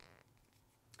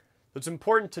 It's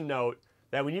important to note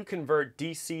that when you convert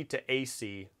DC to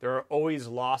AC, there are always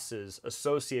losses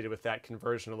associated with that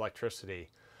conversion of electricity.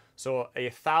 So a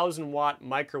 1,000 watt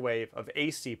microwave of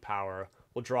AC power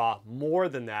will draw more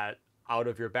than that out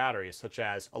of your batteries, such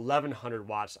as 1,100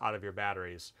 watts out of your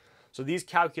batteries. So these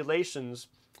calculations,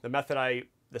 the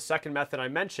second method I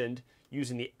mentioned,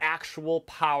 using the actual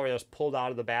power that's pulled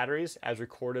out of the batteries as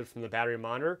recorded from the battery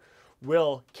monitor,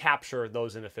 will capture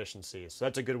those inefficiencies. So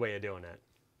that's a good way of doing it.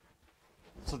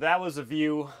 So that was a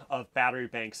view of battery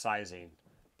bank sizing,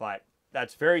 but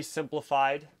that's very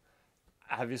simplified.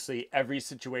 Obviously, every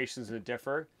situation is going to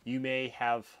differ. You may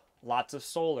have lots of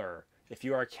solar. If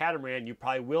you are a catamaran, you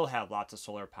probably will have lots of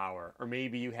solar power. Or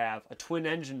maybe you have a twin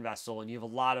engine vessel and you have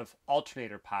a lot of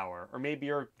alternator power. Or maybe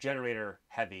you're generator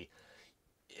heavy.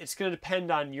 It's going to depend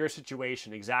on your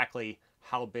situation exactly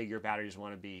how big your batteries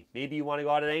want to be. Maybe you want to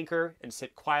go out at anchor and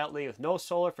sit quietly with no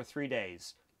solar for 3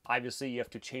 days. Obviously, you have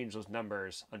to change those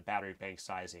numbers on battery bank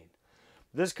sizing.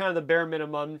 This is kind of the bare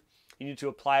minimum. You need to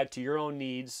apply it to your own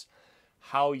needs,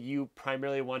 how you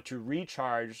primarily want to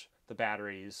recharge the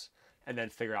batteries, and then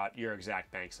figure out your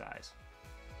exact bank size.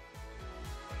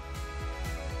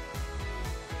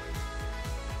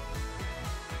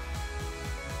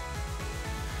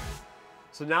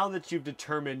 So now that you've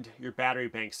determined your battery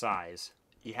bank size,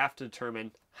 you have to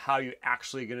determine how you're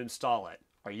actually going to install it.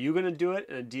 Are you going to do it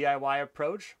in a DIY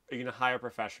approach, or are you going to hire a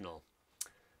professional?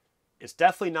 It's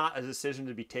definitely not a decision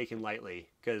to be taken lightly,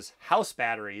 because house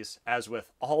batteries, as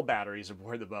with all batteries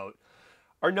aboard the boat,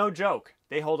 are no joke.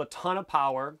 They hold a ton of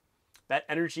power. That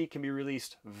energy can be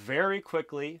released very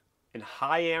quickly in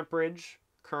high amperage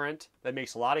current that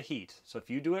makes a lot of heat. So if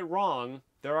you do it wrong,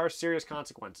 there are serious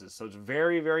consequences. So it's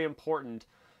very, very important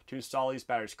to install these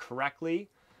batteries correctly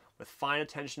with fine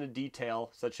attention to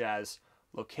detail, such as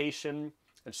location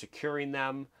and securing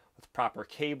them with proper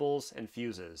cables and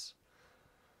fuses.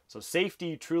 So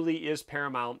safety truly is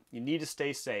paramount. You need to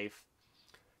stay safe.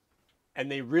 And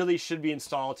they really should be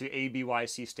installed to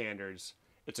ABYC standards.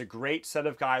 It's a great set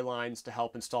of guidelines to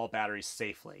help install batteries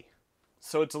safely.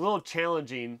 So it's a little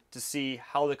challenging to see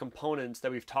how the components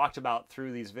that we've talked about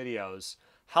through these videos,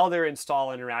 how they're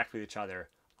installed and interact with each other.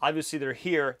 Obviously they're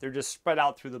here, they're just spread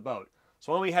out through the boat.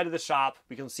 So when we head to the shop,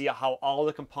 we can see how all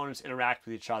the components interact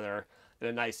with each other in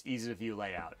a nice, easy to view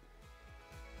layout.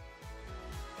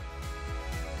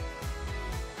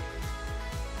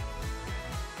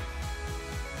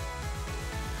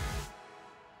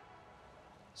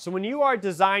 So when you are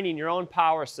designing your own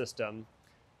power system,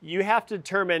 you have to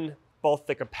determine both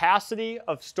the capacity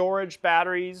of storage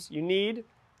batteries you need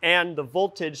and the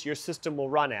voltage your system will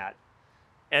run at.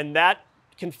 And that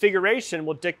configuration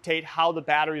will dictate how the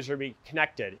batteries are being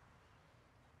connected.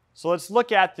 So let's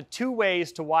look at the 2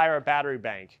 ways to wire a battery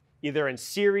bank, either in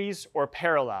series or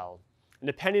parallel. And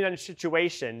depending on your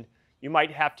situation, you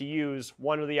might have to use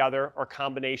one or the other or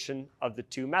combination of the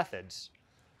 2 methods.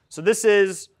 So this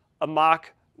is a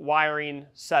mock wiring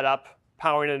setup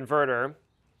powering an inverter.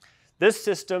 This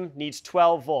system needs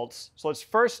 12 volts. So let's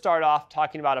first start off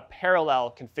talking about a parallel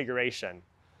configuration.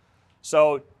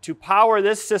 So to power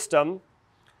this system,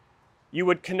 you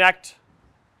would connect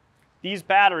these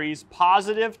batteries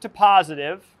positive to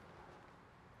positive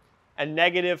and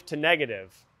negative to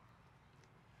negative.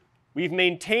 We've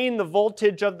maintained the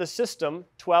voltage of the system,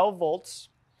 12 volts.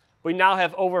 We now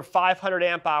have over 500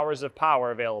 amp hours of power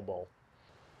available.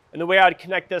 And the way I would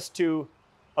connect this to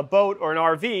a boat or an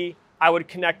RV, I would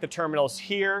connect the terminals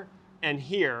here and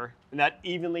here, and that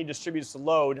evenly distributes the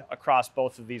load across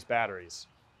both of these batteries.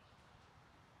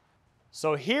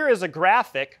 So here is a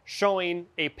graphic showing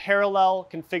a parallel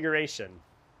configuration.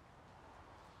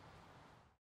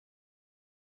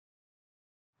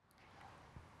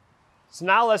 So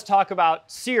now let's talk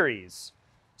about series.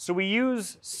 So we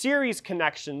use series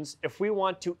connections if we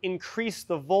want to increase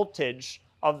the voltage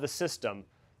of the system.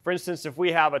 For instance, if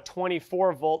we have a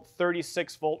 24 volt,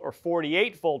 36 volt, or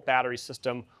 48 volt battery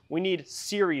system, we need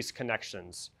series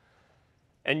connections.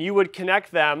 And you would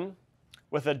connect them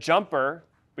with a jumper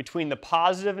between the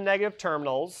positive and negative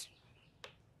terminals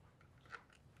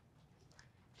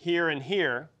here and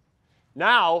here.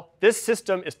 Now, this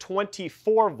system is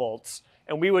 24 volts,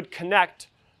 and we would connect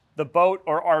the boat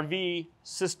or RV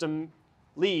system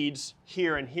leads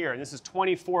here and here. And this is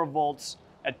 24 volts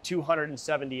at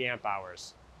 270 amp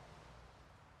hours.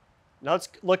 Now let's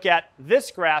look at this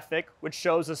graphic, which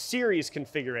shows a series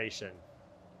configuration.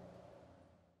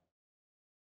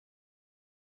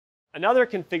 Another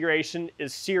configuration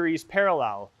is series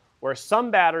parallel, where some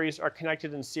batteries are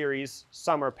connected in series,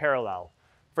 some are parallel.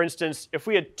 For instance, if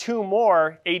we had two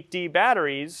more 8D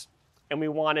batteries and we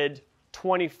wanted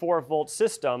 24 volt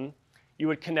system, you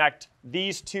would connect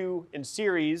these two in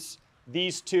series,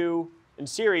 these two in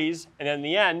series, and in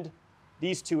the end,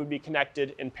 these two would be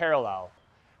connected in parallel.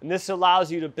 And this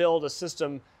allows you to build a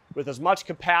system with as much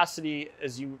capacity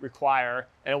as you require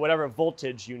and whatever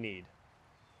voltage you need.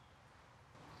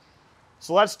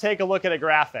 So let's take a look at a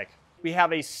graphic. We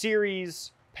have a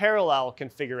series parallel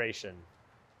configuration.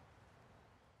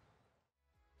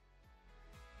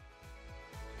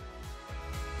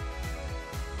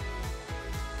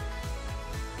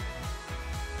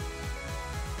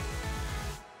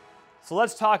 So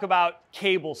let's talk about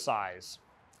cable size.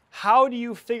 How do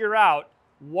you figure out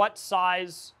what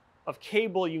size of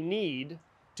cable you need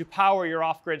to power your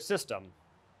off-grid system?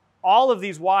 All of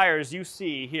these wires you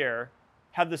see here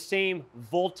have the same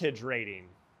voltage rating.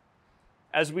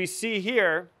 As we see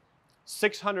here,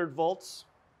 600 volts,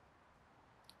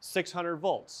 600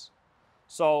 volts.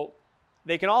 So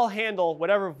they can all handle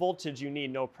whatever voltage you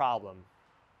need, no problem.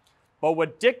 But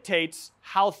what dictates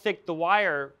how thick the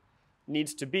wire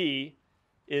needs to be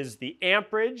is the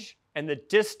amperage and the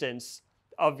distance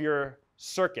of your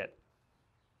circuit.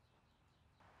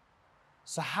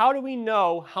 So how do we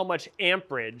know how much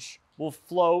amperage will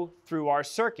flow through our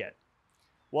circuit?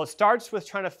 Well, it starts with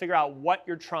trying to figure out what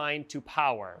you're trying to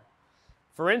power.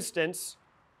 For instance,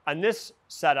 on this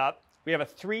setup, we have a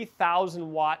 3,000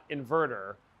 watt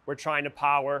inverter we're trying to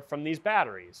power from these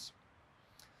batteries.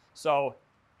 So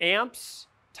amps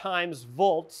times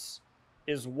volts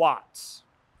is watts.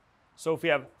 So if we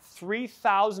have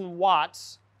 3,000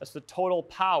 watts, that's the total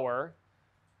power,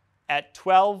 at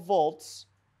 12 volts,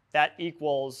 that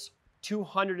equals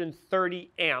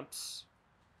 230 amps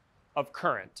of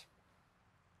current.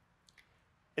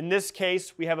 In this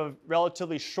case, we have a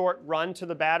relatively short run to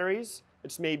the batteries.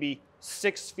 It's maybe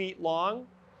 6 feet long,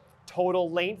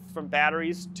 total length from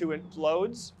batteries to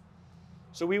loads.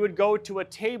 So we would go to a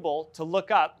table to look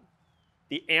up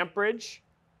the amperage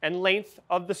and length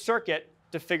of the circuit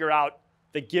to figure out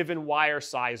the given wire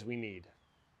size we need.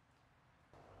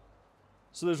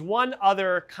 So there's one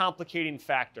other complicating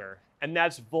factor, and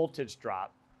that's voltage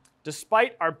drop.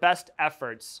 Despite our best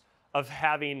efforts of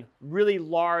having really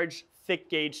large, thick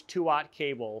gauge 2-watt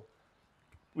cable,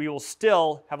 we will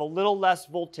still have a little less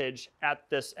voltage at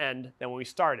this end than when we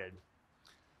started.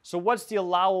 So what's the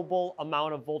allowable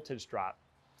amount of voltage drop?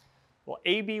 Well,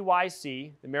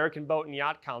 ABYC, the American Boat and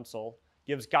Yacht Council,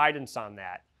 gives guidance on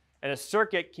that. And a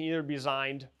circuit can either be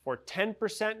designed for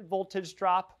 10% voltage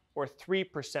drop or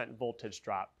 3% voltage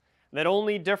drop. And that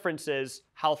only difference is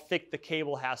how thick the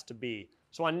cable has to be.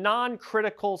 So on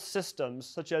non-critical systems,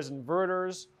 such as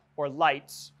inverters or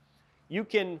lights, you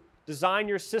can design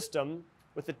your system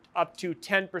with up to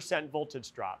 10%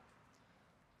 voltage drop.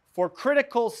 For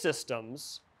critical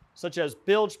systems, such as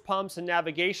bilge pumps and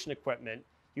navigation equipment,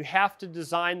 you have to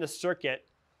design the circuit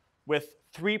with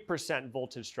 3%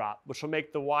 voltage drop, which will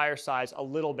make the wire size a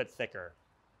little bit thicker.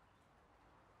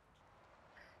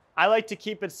 I like to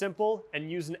keep it simple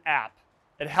and use an app.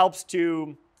 It helps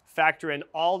to factor in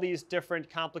all these different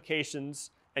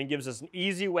complications and gives us an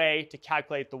easy way to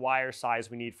calculate the wire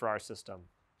size we need for our system.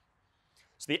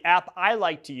 So the app I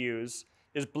like to use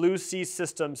is Blue Sea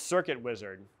Systems Circuit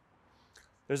Wizard.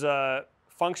 There's a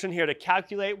function here to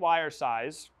calculate wire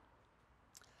size.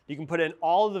 You can put in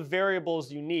all of the variables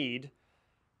you need,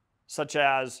 such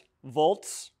as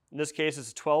volts. In this case,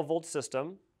 it's a 12-volt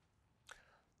system.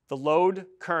 The load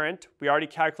current, we already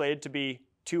calculated to be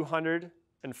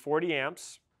 240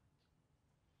 amps.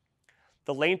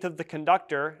 The length of the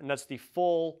conductor, and that's the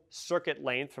full circuit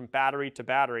length from battery to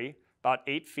battery, about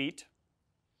 8 feet.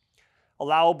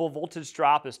 Allowable voltage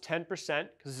drop is 10% because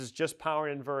this is just power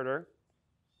and inverter.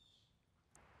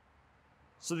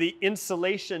 So the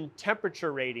insulation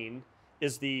temperature rating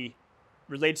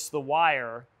relates to the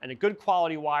wire, and a good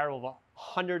quality wire will have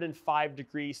a 105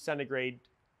 degrees centigrade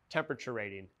temperature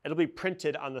rating. It'll be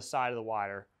printed on the side of the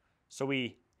wire. So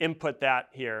we input that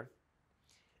here.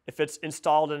 If it's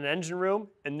installed in an engine room,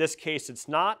 in this case it's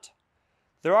not.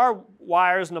 There are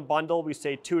wires in a bundle, we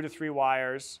say 2 to 3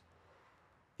 wires.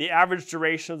 The average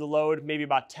duration of the load may be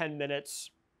about 10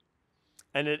 minutes,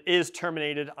 and it is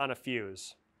terminated on a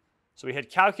fuse. So we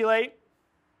hit calculate.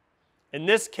 In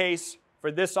this case,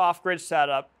 for this off-grid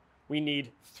setup, we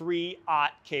need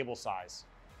 3/0 cable size.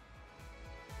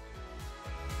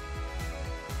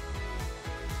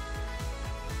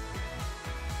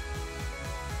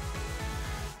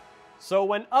 So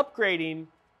when upgrading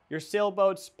your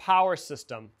sailboat's power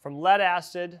system from lead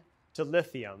acid to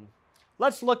lithium,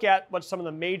 let's look at what some of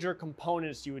the major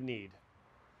components you would need.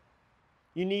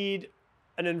 You need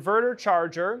an inverter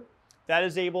charger that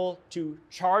is able to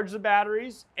charge the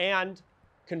batteries and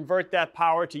convert that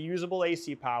power to usable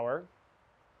AC power.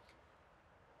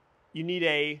 You need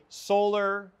a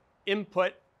solar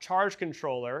input charge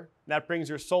controller that brings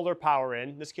your solar power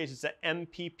in. In this case, it's an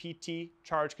MPPT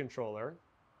charge controller.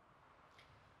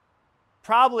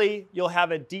 Probably you'll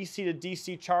have a DC to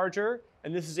DC charger,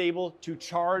 and this is able to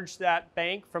charge that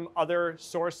bank from other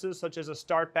sources, such as a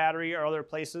start battery or other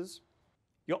places.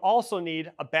 You'll also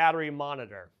need a battery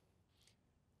monitor.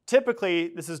 Typically,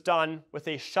 this is done with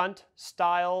a shunt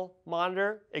style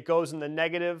monitor. It goes in the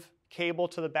negative cable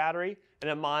to the battery,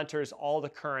 and it monitors all the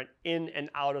current in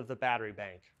and out of the battery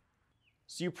bank.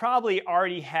 So you probably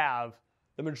already have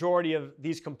the majority of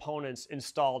these components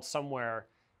installed somewhere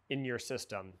in your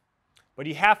system. But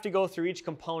you have to go through each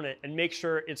component and make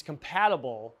sure it's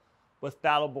compatible with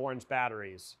Battle Born's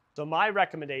batteries. So my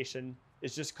recommendation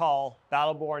is just call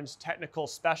Battle Born's technical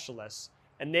specialists,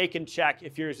 and they can check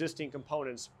if your existing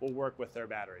components will work with their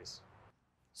batteries.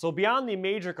 So beyond the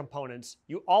major components,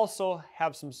 you also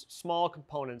have some small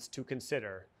components to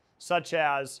consider, such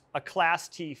as a Class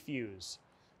T fuse.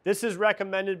 This is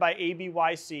recommended by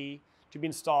ABYC to be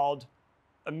installed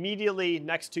immediately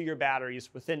next to your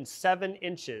batteries within 7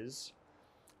 inches.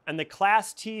 And the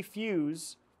Class T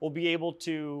fuse will be able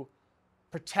to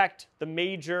protect the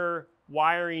major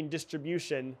wiring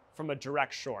distribution from a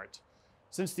direct short.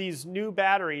 Since these new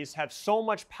batteries have so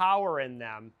much power in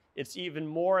them, it's even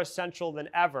more essential than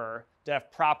ever to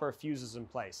have proper fuses in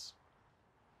place.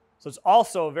 So it's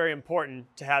also very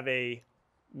important to have a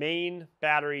main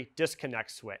battery disconnect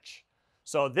switch.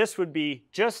 So this would be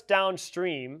just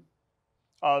downstream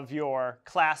of your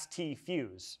Class T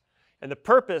fuse. And the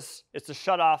purpose is to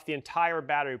shut off the entire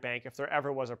battery bank if there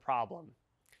ever was a problem.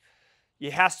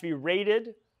 It has to be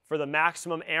rated for the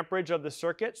maximum amperage of the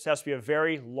circuit. So it has to be a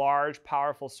very large,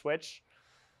 powerful switch.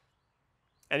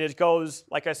 And it goes,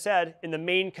 like I said, in the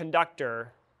main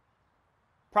conductor,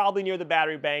 probably near the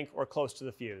battery bank or close to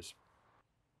the fuse.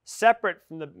 Separate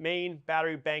from the main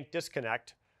battery bank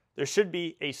disconnect, there should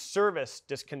be a service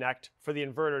disconnect for the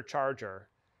inverter charger.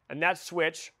 And that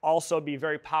switch also be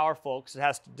very powerful because it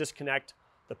has to disconnect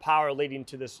the power leading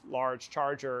to this large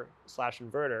charger /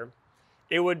 inverter.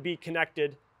 It would be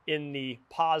connected in the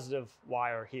positive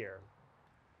wire here.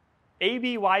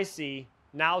 ABYC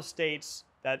now states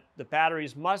that the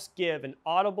batteries must give an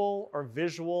audible or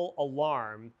visual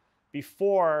alarm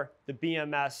before the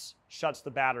BMS shuts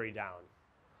the battery down.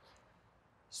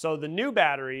 So the new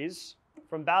batteries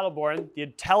from Battle Born, the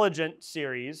Intelligent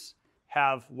series,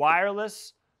 have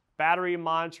wireless battery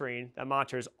monitoring that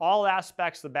monitors all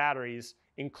aspects of the batteries,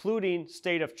 including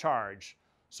state of charge.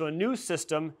 So a new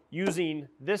system using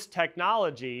this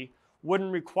technology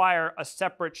wouldn't require a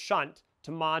separate shunt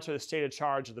to monitor the state of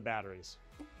charge of the batteries.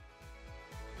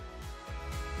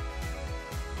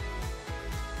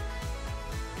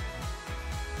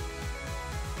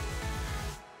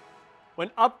 When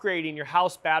upgrading your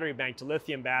house battery bank to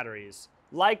lithium batteries,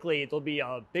 likely there'll be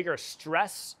a bigger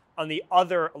stress on the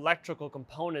other electrical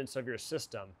components of your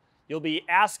system. You'll be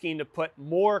asking to put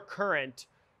more current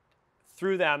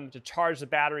through them to charge the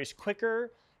batteries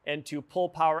quicker and to pull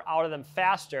power out of them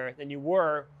faster than you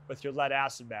were with your lead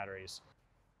acid batteries.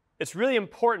 It's really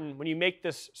important when you make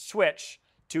this switch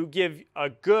to give a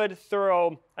good,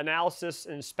 thorough analysis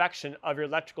and inspection of your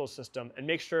electrical system and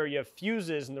make sure you have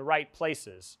fuses in the right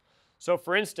places. So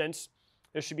for instance,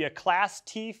 there should be a Class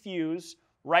T fuse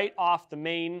right off the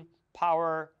main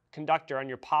power conductor on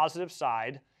your positive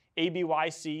side.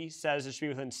 ABYC says it should be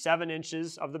within 7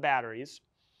 inches of the batteries.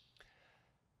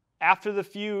 After the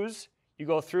fuse, you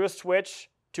go through a switch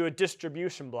to a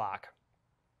distribution block.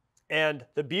 And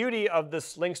the beauty of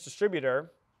this Lynx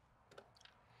distributor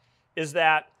is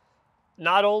that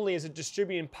not only is it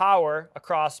distributing power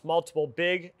across multiple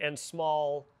big and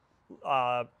small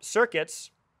circuits,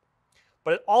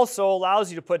 but it also allows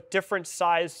you to put different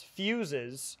size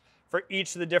fuses for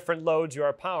each of the different loads you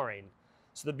are powering.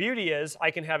 So the beauty is I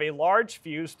can have a large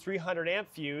fuse, 300 amp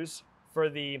fuse for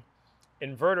the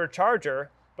inverter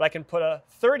charger, but I can put a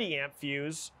 30 amp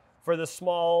fuse for the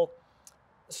small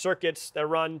circuits that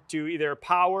run to either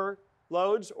power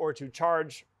loads or to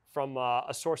charge from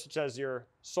a source such as your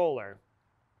solar.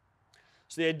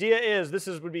 So the idea is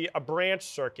would be a branch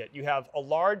circuit. You have a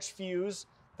large fuse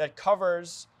that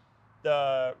covers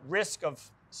the risk of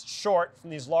short from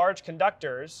these large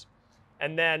conductors,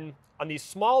 and then on these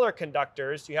smaller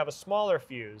conductors you have a smaller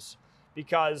fuse,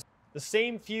 because the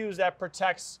same fuse that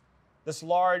protects this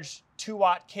large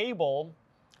 2-watt cable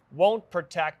won't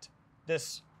protect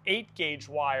this 8-gauge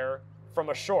wire from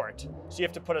a short. So you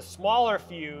have to put a smaller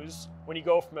fuse when you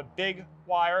go from a big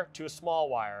wire to a small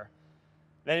wire.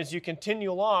 Then as you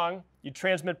continue along, you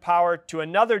transmit power to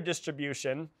another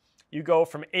distribution. You go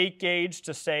from 8-gauge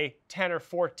to say 10 or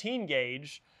 14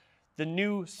 gauge. The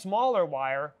new smaller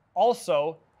wire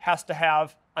also has to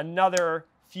have another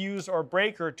fuse or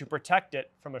breaker to protect it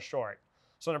from a short.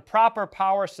 So in a proper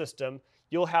power system,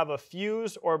 you'll have a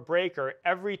fuse or breaker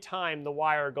every time the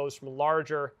wire goes from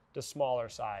larger to smaller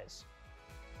size.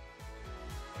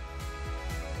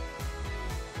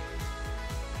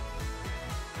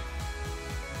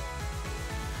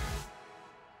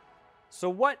 So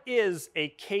what is a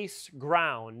case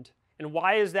ground, and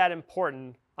why is that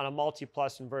important on a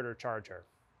multi-plus inverter charger?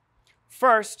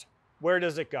 First, where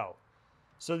does it go?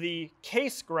 So the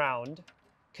case ground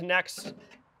connects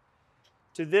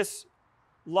to this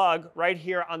lug right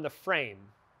here on the frame.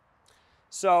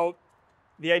 So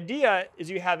the idea is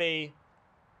you have a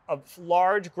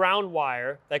large ground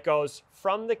wire that goes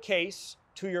from the case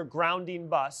to your grounding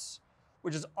bus,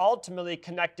 which is ultimately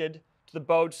connected to the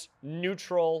boat's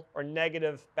neutral or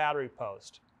negative battery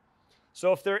post.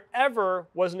 So if there ever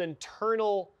was an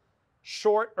internal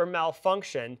short or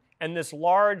malfunction and this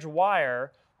large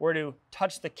wire were to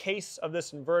touch the case of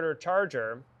this inverter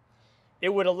charger,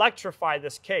 it would electrify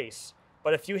this case.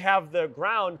 But if you have the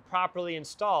ground properly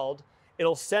installed,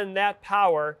 it'll send that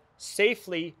power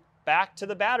safely back to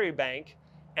the battery bank,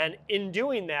 and in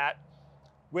doing that,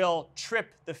 will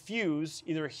trip the fuse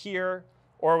either here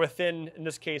or within, in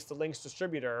this case, the Lynx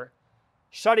distributor,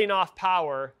 shutting off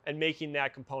power and making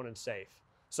that component safe.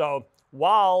 So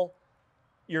while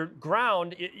your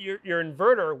ground, your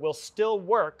inverter will still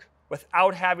work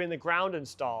without having the ground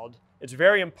installed, it's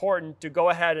very important to go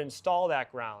ahead and install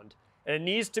that ground. And it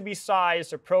needs to be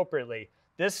sized appropriately.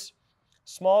 This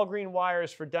small green wire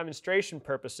is for demonstration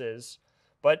purposes,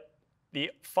 but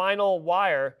the final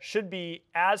wire should be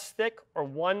as thick or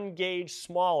 1 gauge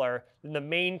smaller than the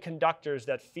main conductors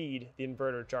that feed the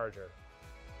inverter charger.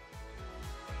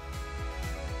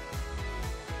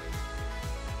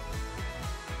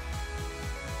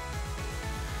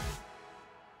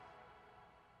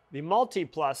 The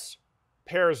Multi-Plus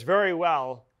pairs very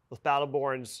well with Battle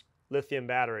Born's lithium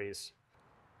batteries.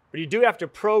 But you do have to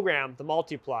program the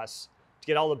Multi-Plus to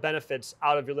get all the benefits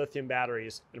out of your lithium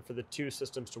batteries and for the two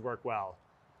systems to work well.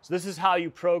 So this is how you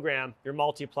program your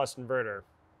Multi-Plus inverter.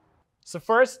 So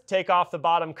first, take off the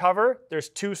bottom cover. There's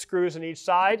 2 screws on each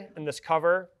side, and this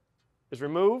cover is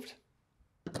removed.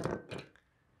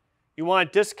 You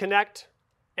want to disconnect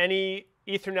any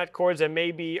Ethernet cords that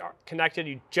may be connected.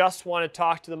 You just want to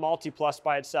talk to the Multi-Plus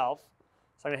by itself.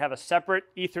 So I'm going to have a separate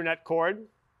Ethernet cord,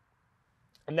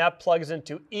 and that plugs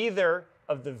into either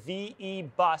of the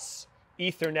VE bus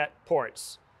Ethernet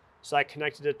ports. So I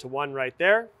connected it to one right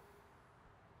there.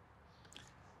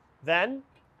 Then,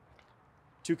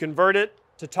 to convert it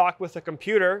to talk with a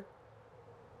computer,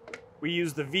 we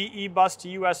use the VE bus to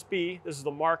USB. This is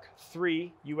the Mark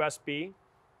III USB.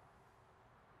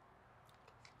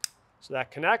 So that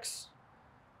connects.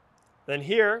 Then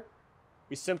here,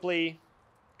 we simply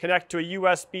connect to a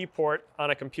USB port on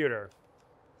a computer.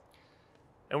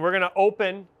 And we're going to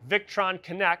open Victron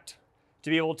Connect to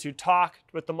be able to talk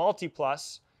with the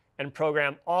Multi-Plus and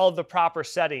program all of the proper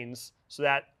settings so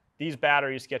that these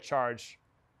batteries get charged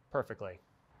perfectly.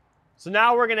 So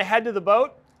now we're going to head to the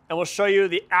boat and we'll show you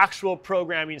the actual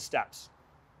programming steps.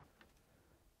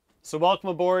 So welcome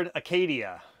aboard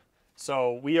Acadia.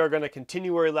 So we are going to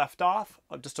continue where we left off.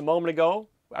 Just a moment ago,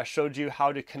 I showed you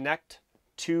how to connect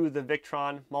to the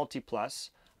Victron Multi-Plus.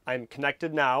 I'm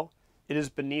connected now. It is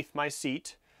beneath my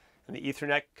seat, and the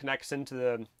Ethernet connects into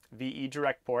the VE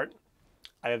direct port.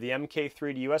 I have the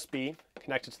MK3 to USB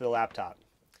connected to the laptop.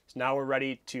 So now we're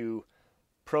ready to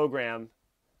program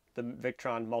the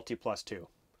Victron Multi+ 2.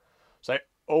 So I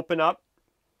open up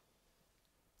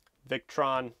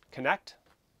Victron Connect.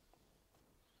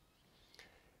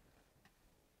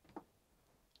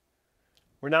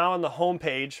 We're now on the home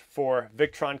page for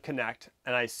Victron Connect,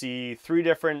 and I see 3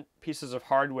 different pieces of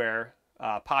hardware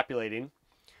populating.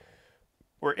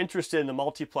 We're interested in the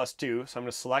Multi+ 2, so I'm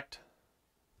going to select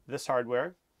this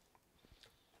hardware.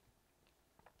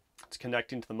 It's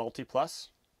connecting to the Multi+.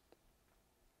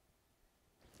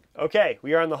 Okay,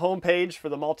 we are on the home page for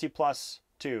the Multi+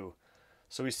 2.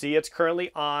 So we see it's currently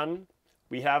on.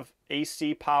 We have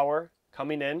AC power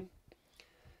coming in.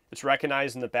 It's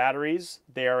recognizing the batteries.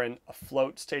 They are in a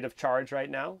float state of charge right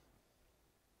now.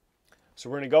 So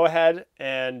we're going to go ahead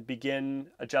and begin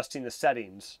adjusting the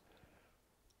settings.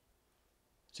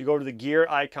 So you go to the gear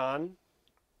icon.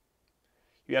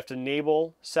 You have to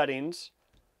enable settings.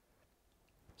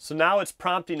 So now it's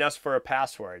prompting us for a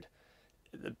password.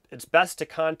 It's best to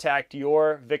contact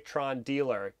your Victron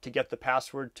dealer to get the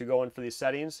password to go in for these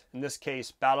settings. In this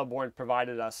case, Battleborn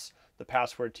provided us the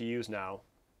password to use now.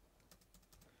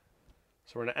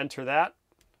 So we're going to enter that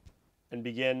and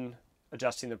begin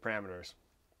adjusting the parameters.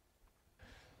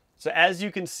 So as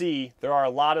you can see, there are a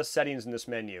lot of settings in this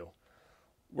menu.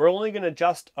 We're only going to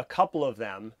adjust a couple of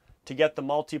them to get the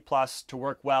Multi+ to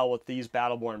work well with these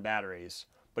Battleborn batteries.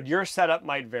 But your setup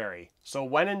might vary. So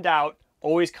when in doubt,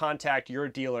 always contact your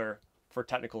dealer for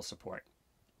technical support.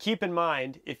 Keep in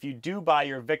mind, if you do buy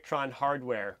your Victron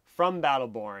hardware from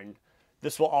Battleborn,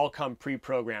 this will all come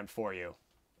pre-programmed for you.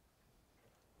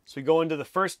 So we go into the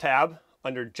first tab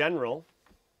under General,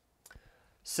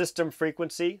 System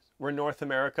Frequency. We're in North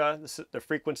America. The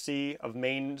frequency of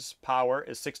mains power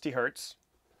is 60 Hertz.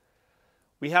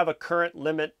 We have a current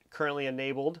limit currently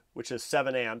enabled, which is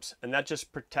 7 amps, and that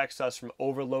just protects us from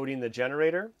overloading the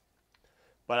generator.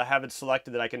 But I have it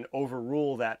selected that I can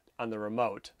overrule that on the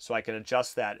remote, so I can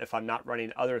adjust that if I'm not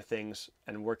running other things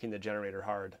and working the generator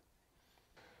hard.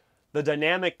 The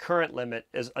dynamic current limit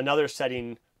is another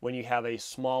setting when you have a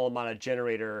small amount of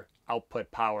generator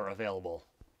output power available.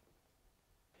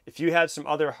 If you had some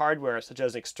other hardware, such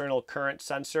as an external current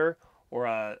sensor or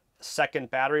a second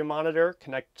battery monitor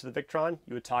connected to the Victron,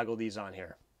 you would toggle these on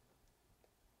here.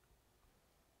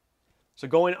 So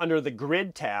going under the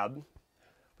Grid tab,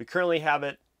 we currently have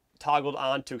it toggled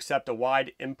on to accept a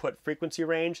wide input frequency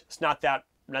range. It's not that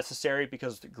necessary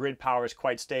because the grid power is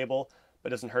quite stable,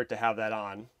 but it doesn't hurt to have that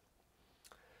on.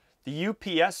 The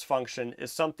UPS function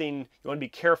is something you want to be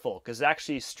careful because it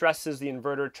actually stresses the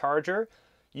inverter charger.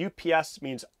 UPS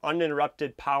means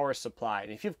uninterrupted power supply.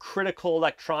 And if you have critical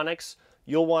electronics,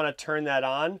 you'll want to turn that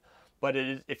on, but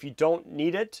if you don't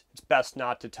need it, it's best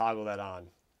not to toggle that on.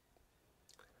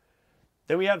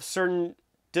 Then we have certain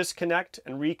disconnect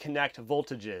and reconnect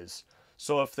voltages.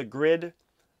 So if the grid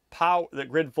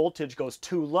voltage goes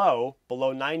too low,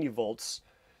 below 90 volts,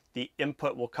 the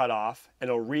input will cut off and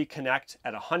it'll reconnect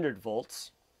at 100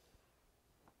 volts.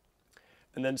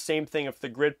 And then same thing if the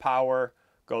grid power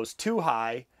goes too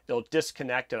high, it'll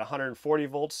disconnect at 140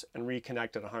 volts and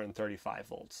reconnect at 135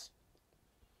 volts.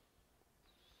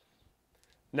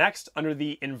 Next, under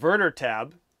the Inverter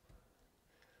tab,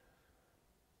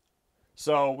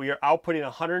 so we are outputting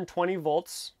 120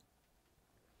 volts.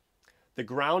 The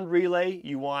ground relay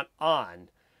you want on.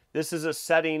 This is a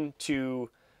setting to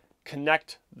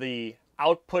connect the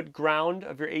output ground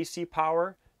of your AC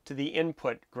power to the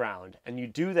input ground, and you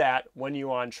do that when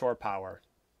you're on shore power.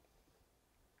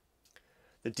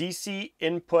 The DC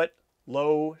input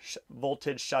low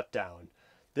voltage shutdown.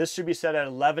 This should be set at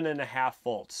 11.5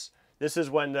 volts. This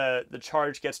is when the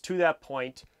charge gets to that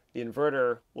point, the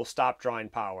inverter will stop drawing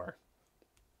power.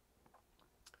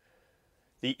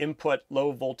 The input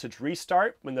low voltage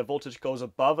restart, when the voltage goes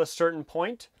above a certain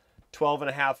point,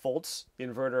 12.5 volts, the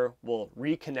inverter will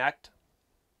reconnect.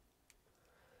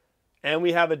 And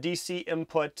we have a DC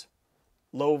input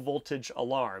low voltage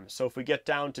alarm. So if we get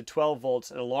down to 12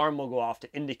 volts, an alarm will go off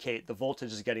to indicate the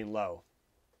voltage is getting low.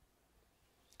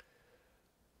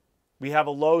 We have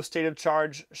a low state of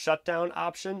charge shutdown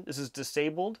option. This is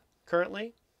disabled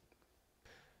currently.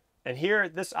 And here,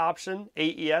 this option,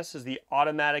 AES, is the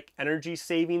automatic energy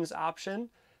savings option.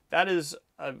 That is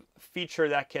a feature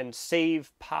that can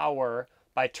save power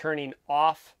by turning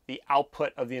off the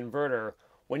output of the inverter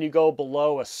when you go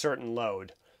below a certain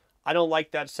load. I don't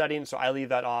like that setting, so I leave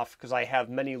that off because I have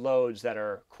many loads that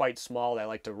are quite small that I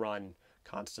like to run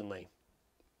constantly.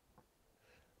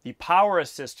 The power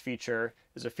assist feature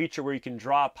is a feature where you can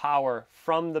draw power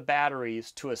from the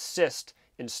batteries to assist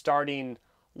in starting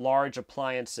large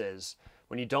appliances.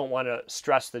 when you don't want to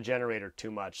stress the generator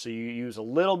too much. So you use a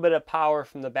little bit of power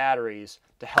from the batteries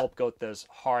to help get those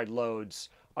hard loads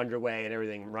underway and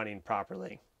everything running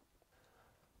properly.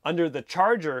 Under the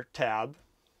charger tab,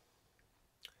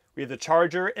 we have the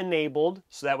charger enabled,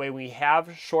 so that way when we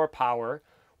have shore power,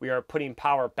 we are putting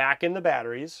power back in the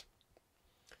batteries.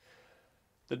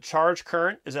 The charge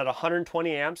current is at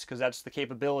 120 amps because that's the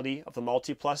capability of the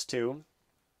Multi+2.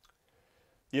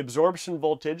 The absorption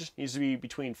voltage needs to be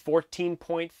between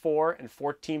 14.4 and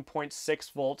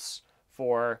 14.6 volts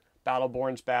for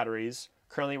Battleborn's batteries.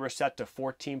 Currently we're set to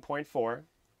 14.4.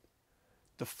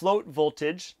 The float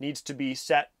voltage needs to be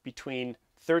set between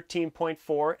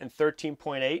 13.4 and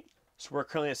 13.8. So we're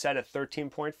currently set at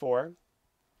 13.4.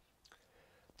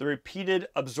 The repeated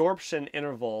absorption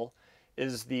interval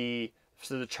is the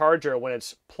charger, when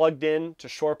it's plugged in to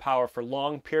shore power for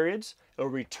long periods, it'll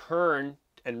return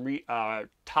and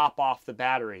top off the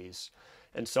batteries.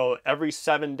 And so every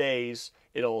 7 days,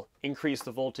 it'll increase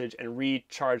the voltage and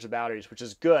recharge the batteries, which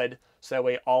is good, so that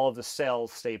way all of the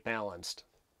cells stay balanced.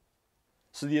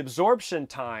 So the absorption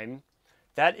time,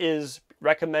 that is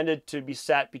recommended to be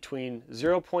set between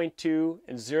 0.2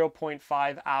 and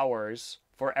 0.5 hours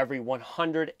for every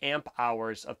 100 amp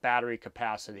hours of battery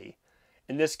capacity.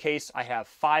 In this case, I have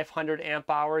 500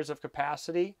 amp hours of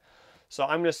capacity, so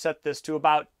I'm going to set this to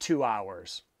about 2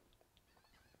 hours.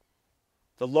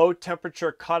 The low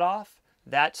temperature cutoff,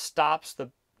 that stops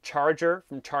the charger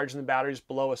from charging the batteries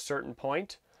below a certain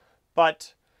point,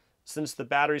 but since the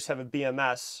batteries have a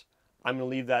BMS, I'm going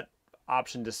to leave that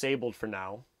option disabled for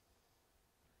now.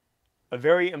 A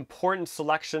very important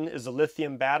selection is the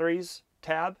lithium batteries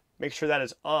tab. Make sure that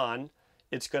is on.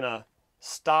 It's going to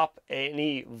stop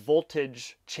any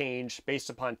voltage change based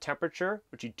upon temperature,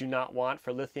 which you do not want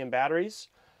for lithium batteries.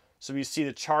 So you see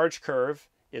the charge curve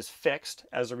is fixed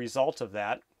as a result of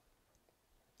that.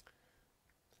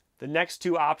 The next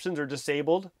two options are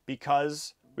disabled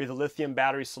because we have the lithium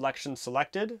battery selection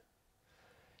selected.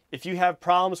 If you have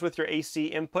problems with your AC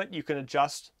input, you can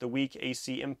adjust the weak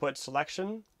AC input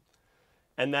selection.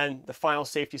 And then the final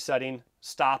safety setting,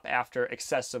 stop after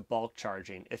excessive bulk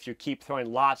charging. If you keep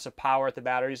throwing lots of power at the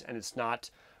batteries and it's not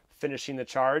finishing the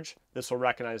charge, this will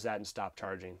recognize that and stop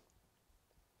charging.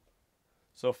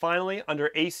 So finally, under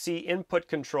AC input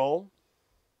control,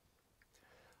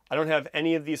 I don't have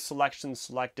any of these selections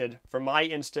selected. For my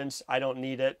instance, I don't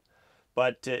need it,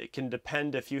 but it can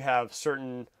depend. If you have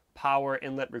certain power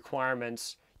inlet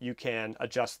requirements, you can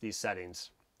adjust these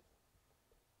settings.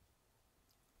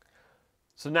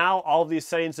 So now all of these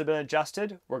settings have been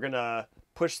adjusted. We're going to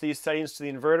push these settings to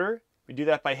the inverter. We do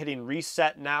that by hitting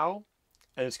reset now,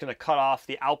 and it's going to cut off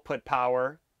the output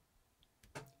power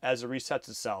as it resets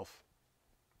itself.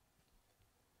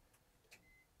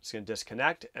 It's going to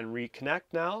disconnect and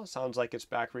reconnect now. Sounds like it's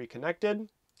back reconnected.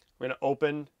 We're going to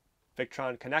open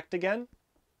Victron Connect again.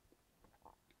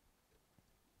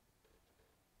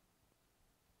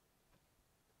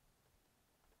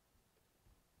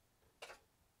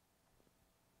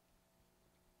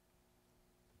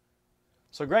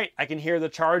 So great, I can hear the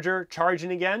charger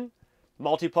charging again.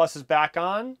 Multi-Plus is back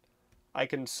on. I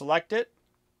can select it.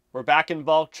 We're back in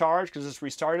bulk charge because it's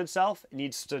restarted itself. It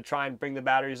needs to try and bring the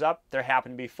batteries up. They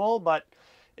happen to be full, but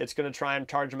it's going to try and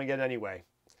charge them again anyway.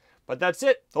 But that's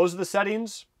it. Those are the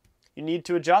settings you need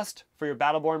to adjust for your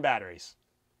Battleborn batteries.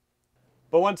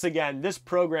 But once again, this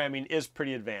programming is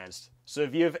pretty advanced. So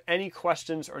if you have any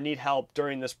questions or need help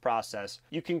during this process,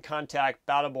 you can contact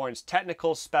Battleborn's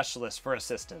technical specialist for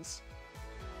assistance.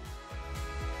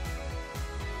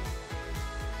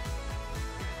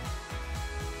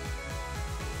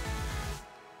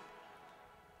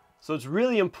 So it's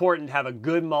really important to have a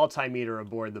good multimeter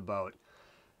aboard the boat.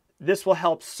 This will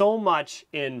help so much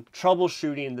in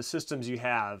troubleshooting the systems you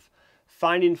have,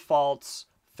 finding faults,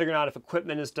 figuring out if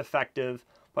equipment is defective,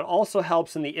 but also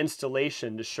helps in the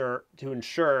installation to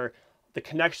ensure the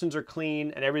connections are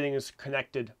clean and everything is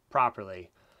connected properly.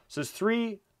 So there's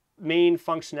three main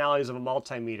functionalities of a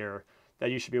multimeter that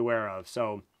you should be aware of.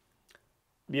 So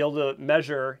be able to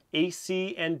measure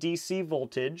AC and DC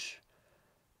voltage,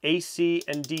 AC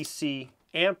and DC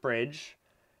amperage,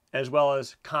 as well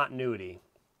as continuity.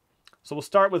 So we'll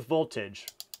start with voltage.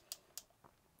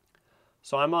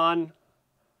 So I'm on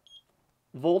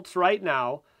volts right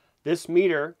now. This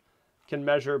meter can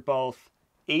measure both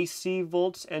AC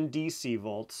volts and DC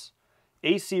volts.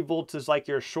 AC volts is like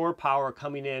your shore power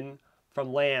coming in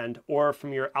from land or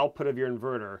from your output of your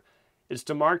inverter. It's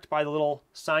demarked by the little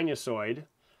sinusoid.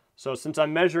 So since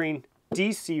I'm measuring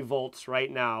DC volts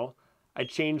right now, I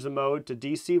change the mode to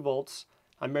DC volts.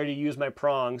 I'm ready to use my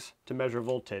prongs to measure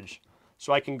voltage.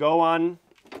 So I can go on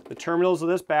the terminals of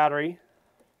this battery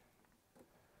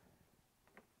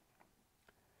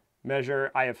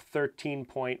measure, I have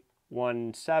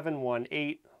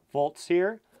 13.1718 volts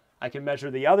here. I can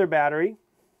measure the other battery.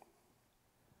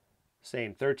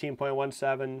 Same,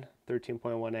 13.17,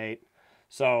 13.18.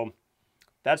 So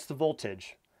that's the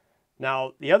voltage.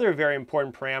 Now, the other very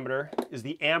important parameter is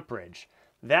the amperage.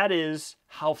 That is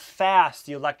how fast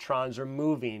the electrons are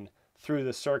moving through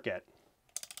the circuit.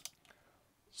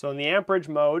 So in the amperage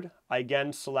mode, I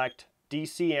again select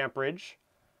DC amperage.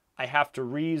 I have to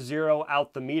re-zero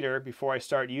out the meter before I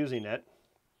start using it.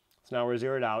 So now we're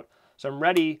zeroed out. So I'm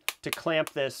ready to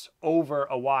clamp this over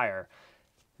a wire.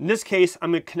 In this case,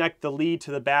 I'm going to connect the lead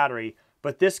to the battery,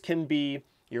 but this can be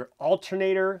your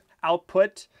alternator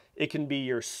output. It can be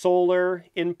your solar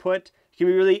input. It can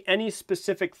be really any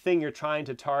specific thing you're trying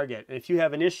to target. And if you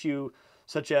have an issue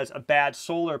such as a bad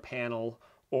solar panel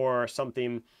or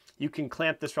something, you can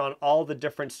clamp this around all the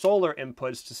different solar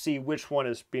inputs to see which one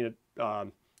is being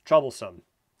troublesome.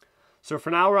 So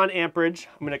for now we're on amperage.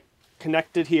 I'm going to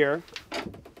connect it here.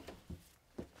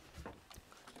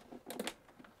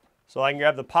 So I can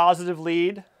grab the positive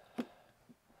lead,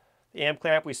 the amp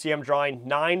clamp. We see I'm drawing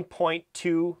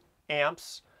 9.2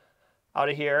 amps out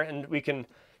of here, and we can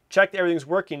check that everything's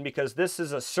working because this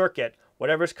is a circuit.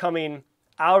 Whatever's coming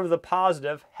out of the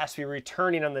positive has to be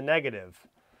returning on the negative.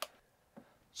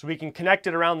 So we can connect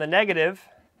it around the negative,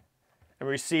 and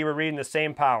we see we're reading the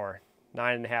same power,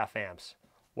 9.5 amps.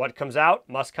 What comes out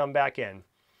must come back in.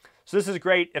 So this is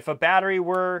great. If a battery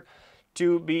were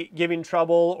to be giving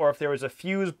trouble, or if there was a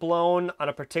fuse blown on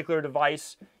a particular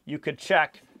device, you could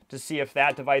check to see if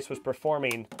that device was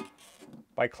performing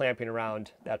by clamping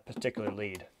around that particular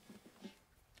lead.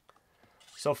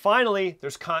 So finally,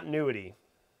 there's continuity.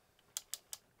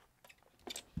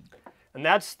 And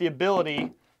that's the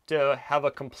ability to have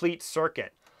a complete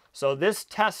circuit. So this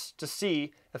tests to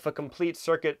see if a complete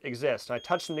circuit exists. And I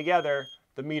touch them together,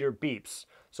 the meter beeps.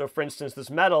 So for instance, this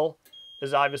metal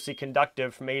is obviously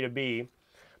conductive from A to B.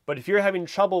 But if you're having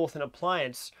trouble with an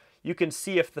appliance, you can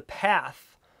see if the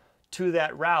path to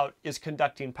that route is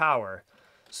conducting power.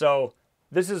 So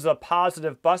this is a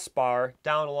positive bus bar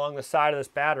down along the side of this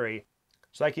battery.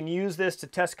 So I can use this to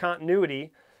test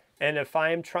continuity. And if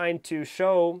I am trying to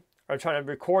show or trying to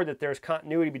record that there's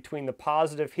continuity between the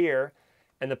positive here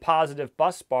and the positive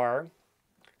bus bar,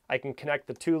 I can connect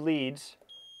the two leads.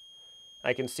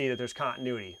 I can see that there's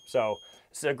continuity. So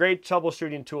it's a great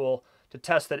troubleshooting tool to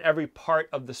test that every part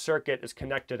of the circuit is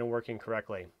connected and working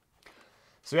correctly.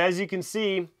 So as you can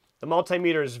see, the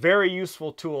multimeter is a very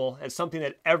useful tool. It's something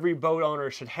that every boat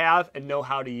owner should have and know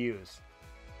how to use.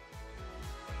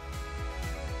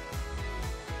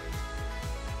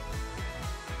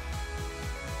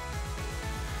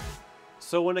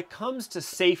 So when it comes to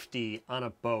safety on a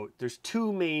boat, there's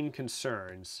two main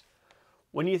concerns.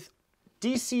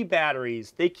 DC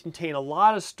batteries, they contain a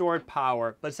lot of stored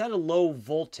power, but it's at a low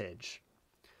voltage.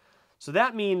 So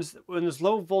that means when there's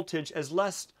low voltage, there's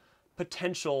less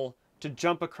potential to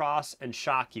jump across and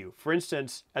shock you. For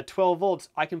instance, at 12 volts,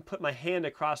 I can put my hand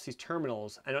across these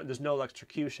terminals and there's no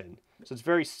electrocution. So it's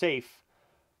very safe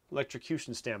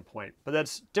electrocution standpoint, but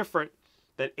that's different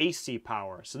than AC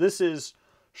power. So this is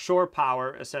shore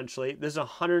power, essentially. This is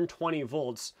 120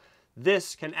 volts.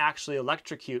 This can actually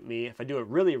electrocute me. If I do it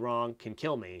really wrong, can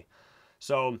kill me.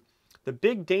 So the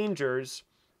big dangers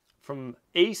from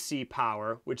AC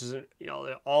power, which is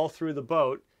all through the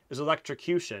boat, is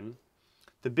electrocution.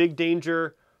 The big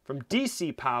danger from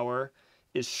DC power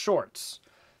is shorts.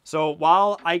 So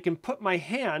while I can put my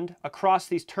hand across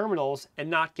these terminals and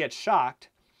not get shocked,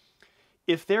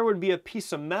 if there would be a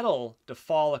piece of metal to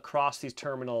fall across these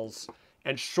terminals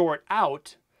and short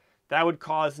out, that would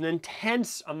cause an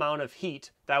intense amount of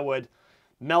heat that would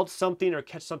melt something or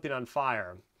catch something on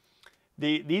fire.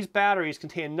 These batteries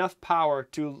contain enough power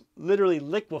to literally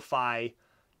liquefy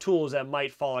tools that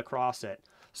might fall across it.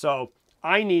 So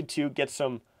I need to get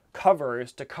some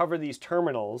covers to cover these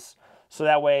terminals so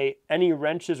that way any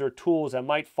wrenches or tools that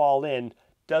might fall in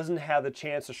doesn't have the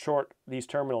chance to short these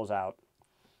terminals out.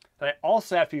 And I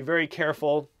also have to be very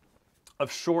careful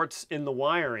of shorts in the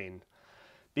wiring.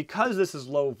 Because this is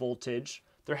low voltage,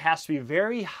 there has to be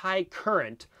very high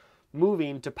current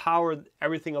moving to power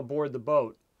everything aboard the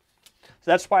boat. So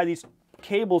that's why these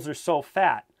cables are so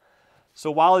fat.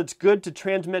 So while it's good to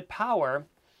transmit power,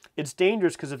 it's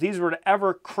dangerous because if these were to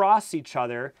ever cross each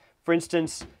other, for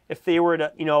instance, if they were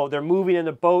to, they're moving in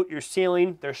a boat, you're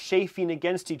sailing, they're chafing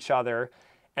against each other,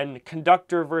 and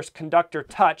conductor versus conductor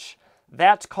touch,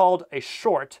 that's called a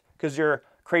short because you're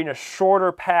creating a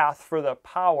shorter path for the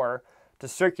power to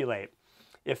circulate.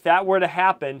 If that were to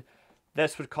happen,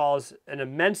 this would cause an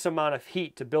immense amount of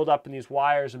heat to build up in these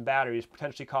wires and batteries,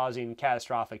 potentially causing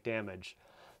catastrophic damage.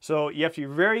 So you have to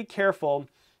be very careful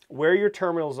where your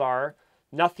terminals are.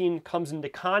 Nothing comes into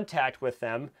contact with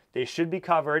them. They should be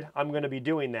covered. I'm going to be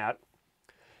doing that.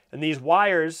 And these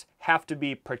wires have to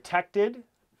be protected,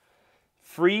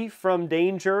 free from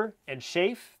danger and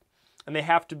safe, and they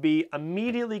have to be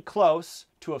immediately close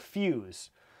to a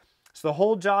fuse. So the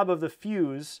whole job of the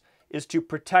fuse is to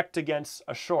protect against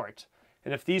a short.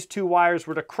 And if these two wires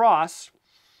were to cross,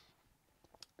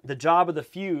 the job of the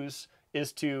fuse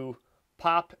is to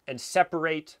pop and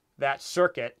separate that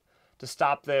circuit to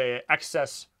stop the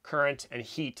excess current and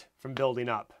heat from building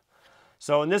up.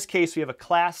 So in this case, we have a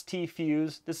Class T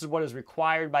fuse. This is what is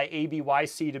required by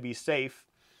ABYC to be safe.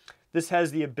 This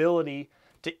has the ability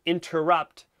to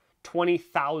interrupt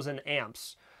 20,000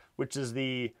 amps, which is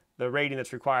the rating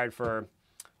that's required for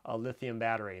a lithium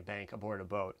battery bank aboard a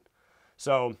boat.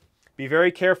 So be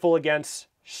very careful against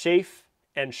chafe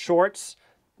and shorts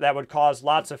that would cause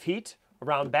lots of heat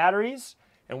around batteries.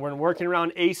 And when working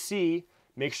around AC,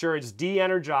 make sure it's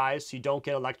de-energized so you don't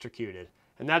get electrocuted.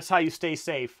 And that's how you stay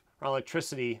safe around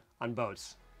electricity on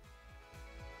boats.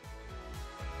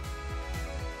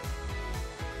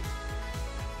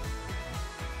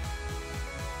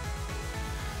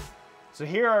 So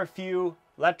here are a few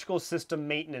electrical system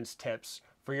maintenance tips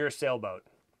for your sailboat.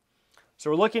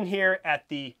 So we're looking here at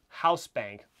the house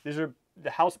bank. These are the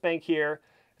house bank here,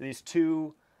 these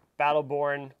two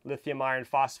battle-borne lithium iron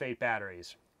phosphate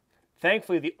batteries.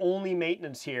 Thankfully, the only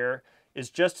maintenance here is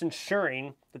just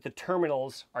ensuring that the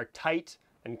terminals are tight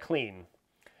and clean.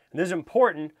 And this is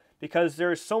important because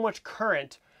there is so much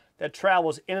current that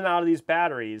travels in and out of these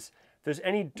batteries. If there's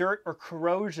any dirt or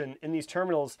corrosion in these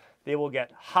terminals, they will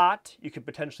get hot. You could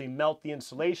potentially melt the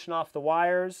insulation off the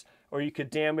wires, or you could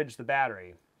damage the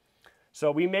battery.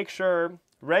 So we make sure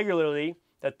regularly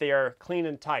that they are clean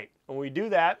and tight. When we do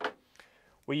that,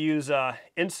 we use an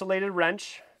insulated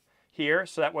wrench here,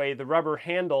 so that way the rubber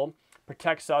handle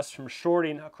protects us from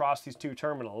shorting across these two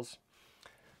terminals.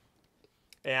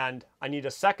 And I need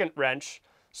a second wrench,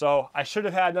 so I should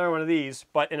have had another one of these,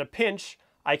 but in a pinch,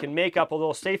 I can make up a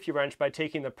little safety wrench by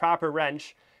taking the proper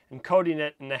wrench and coating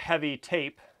it in a heavy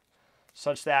tape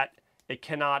such that it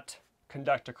cannot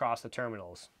conduct across the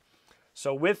terminals.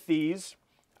 So with these,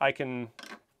 I can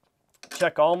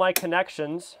check all my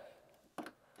connections.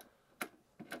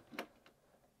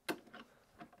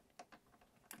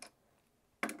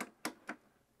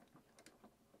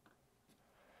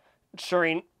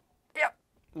 Ensuring, yep,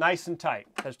 nice and tight.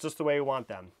 That's just the way we want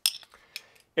them.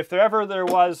 If there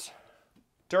was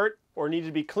dirt or needed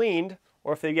to be cleaned,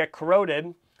 or if they get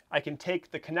corroded, I can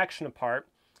take the connection apart,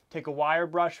 take a wire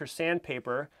brush or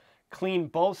sandpaper, clean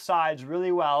both sides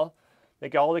really well,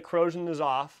 make all the corrosion is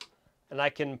off, and I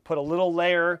can put a little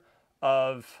layer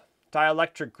of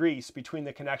dielectric grease between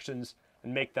the connections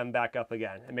and make them back up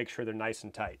again and make sure they're nice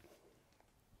and tight.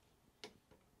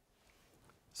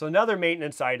 So another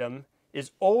maintenance item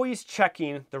is always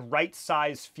checking the right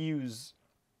size fuse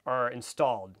are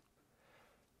installed.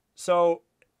 So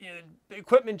the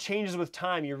equipment changes with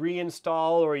time. You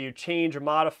reinstall or you change or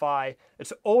modify.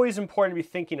 It's always important to be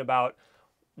thinking about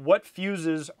what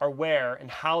fuses are where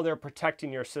and how they're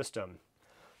protecting your system.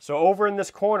 So over in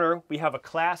this corner, we have a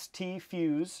Class T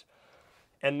fuse,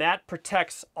 and that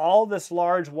protects all this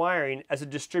large wiring as it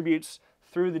distributes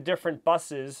through the different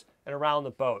buses and around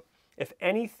the boat. If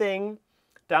anything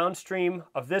downstream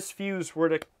of this fuse were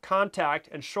to contact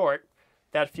and short,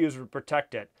 that fuse would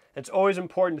protect it. It's always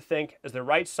important to think, is the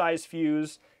right size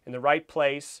fuse in the right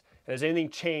place, and has anything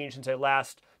changed since I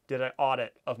last did an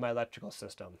audit of my electrical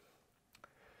system?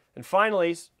 And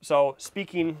finally, so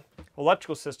speaking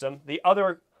electrical system, the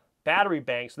other battery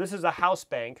banks, this is a house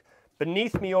bank.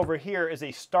 Beneath me over here is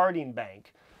a starting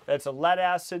bank. That's a lead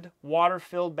acid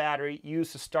water-filled battery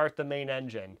used to start the main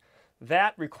engine.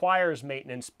 That requires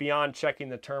maintenance beyond checking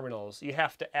the terminals. You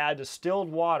have to add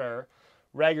distilled water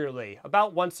regularly,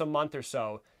 about once a month or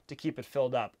so, to keep it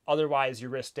filled up. Otherwise, you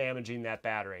risk damaging that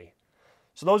battery.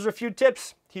 So those are a few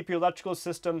tips to keep your electrical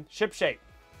system shipshape.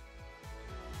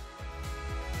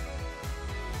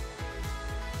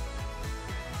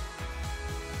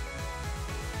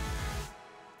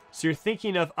 So you're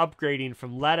thinking of upgrading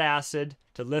from lead acid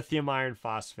to lithium iron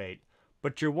phosphate,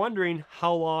 but you're wondering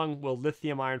how long will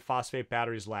lithium iron phosphate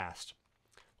batteries last?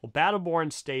 Well,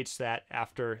 Battleborn states that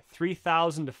after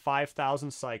 3,000 to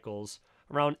 5,000 cycles,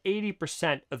 around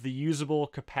 80% of the usable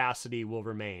capacity will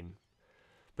remain.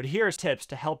 But here are tips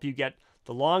to help you get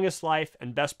the longest life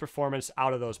and best performance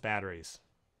out of those batteries.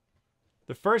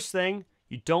 The first thing,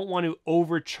 you don't want to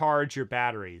overcharge your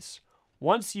batteries.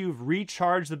 Once you've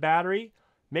recharged the battery,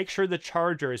 make sure the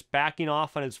charger is backing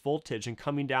off on its voltage and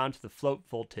coming down to the float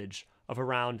voltage of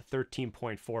around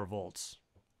 13.4 volts.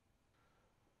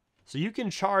 So you can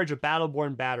charge a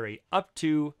battle-borne battery up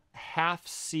to half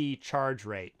C charge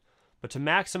rate, but to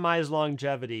maximize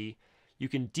longevity, you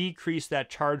can decrease that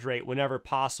charge rate whenever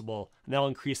possible, and that'll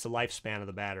increase the lifespan of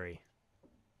the battery.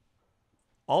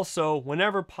 Also,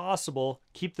 whenever possible,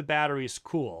 keep the batteries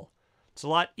cool. It's a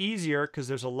lot easier because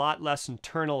there's a lot less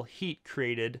internal heat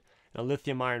created in a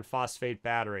lithium iron phosphate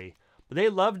battery, but they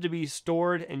love to be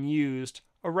stored and used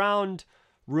around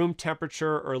room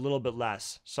temperature or a little bit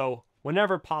less. So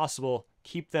whenever possible,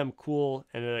 keep them cool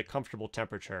and at a comfortable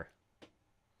temperature.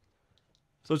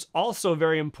 So it's also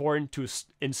very important to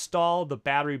install the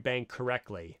battery bank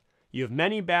correctly. You have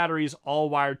many batteries all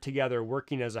wired together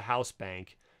working as a house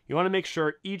bank. You want to make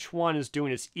sure each one is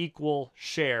doing its equal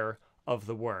share of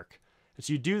the work. And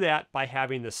so you do that by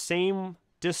having the same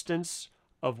distance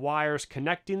of wires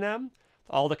connecting them.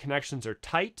 All the connections are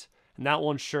tight, and that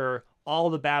will ensure all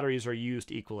the batteries are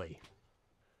used equally.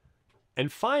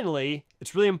 And finally,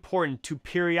 it's really important to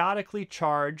periodically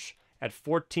charge at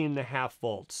 14.5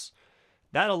 volts.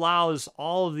 That allows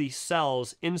all of these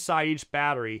cells inside each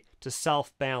battery to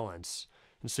self-balance.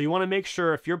 And so you want to make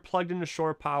sure if you're plugged into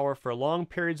shore power for long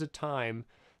periods of time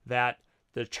that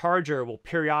the charger will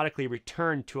periodically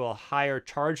return to a higher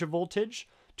charge voltage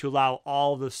to allow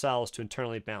all of the cells to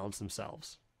internally balance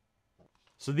themselves.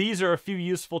 So these are a few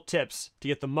useful tips to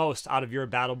get the most out of your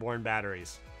battle-borne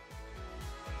batteries.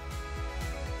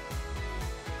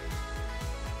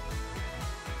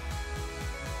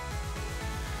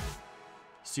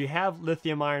 So you have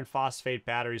lithium iron phosphate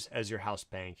batteries as your house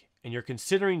bank, and you're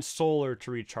considering solar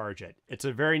to recharge it. It's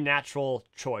a very natural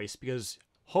choice because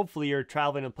hopefully you're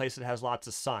traveling in a place that has lots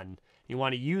of sun. You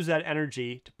want to use that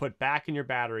energy to put back in your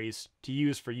batteries to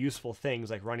use for useful things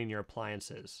like running your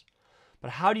appliances.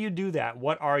 But how do you do that?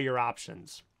 What are your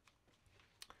options?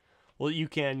 Well, you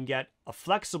can get a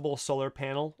flexible solar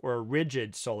panel or a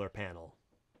rigid solar panel.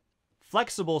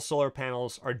 Flexible solar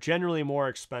panels are generally more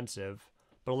expensive,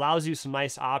 but allows you some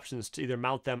nice options to either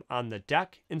mount them on the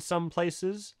deck in some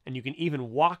places, and you can even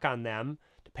walk on them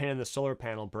depending on the solar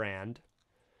panel brand.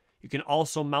 You can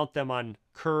also mount them on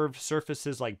curved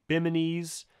surfaces like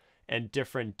biminis and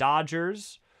different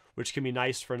dodgers, which can be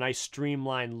nice for a nice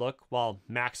streamlined look while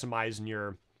maximizing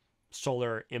your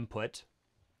solar input.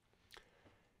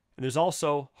 And there's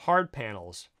also hard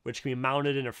panels, which can be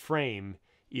mounted in a frame,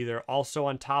 either also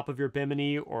on top of your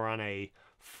bimini or on a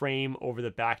frame over the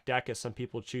back deck, as some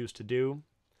people choose to do.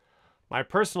 My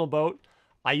personal boat,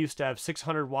 I used to have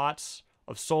 600 watts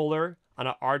of solar on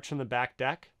an arch on the back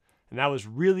deck, and that was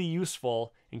really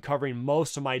useful in covering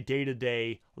most of my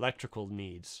day-to-day electrical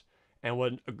needs.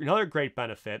 And another great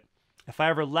benefit, if I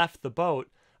ever left the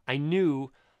boat, I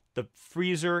knew the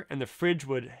freezer and the fridge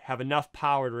would have enough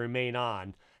power to remain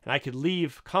on, and I could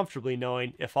leave comfortably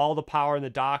knowing if all the power in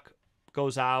the dock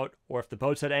goes out or if the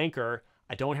boat's at anchor,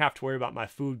 I don't have to worry about my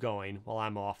food going while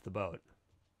I'm off the boat.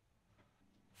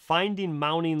 Finding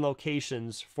mounting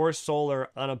locations for solar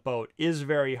on a boat is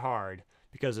very hard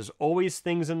because there's always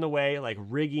things in the way like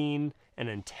rigging and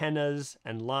antennas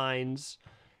and lines,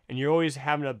 and you're always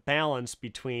having a balance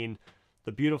between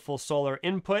the beautiful solar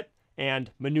input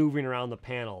and maneuvering around the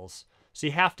panels. So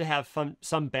you have to have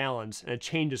some balance, and it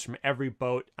changes from every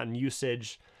boat on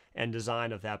usage and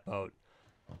design of that boat.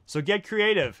 So get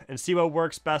creative and see what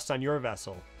works best on your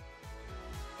vessel.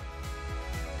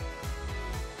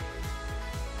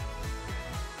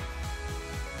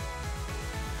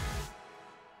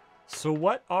 So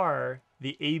what are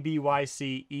the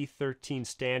ABYC E13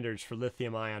 standards for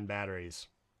lithium-ion batteries?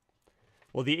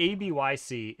 Well, the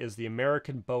ABYC is the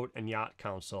American Boat and Yacht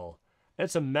Council.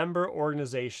 It's a member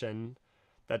organization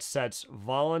that sets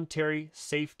voluntary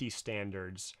safety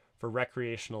standards for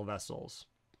recreational vessels.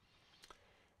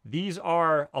 These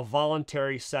are a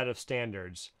voluntary set of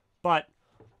standards, but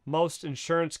most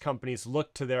insurance companies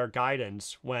look to their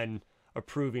guidance when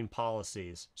approving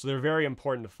policies, so they're very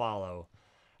important to follow.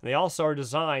 And they also are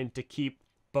designed to keep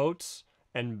boats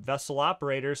and vessel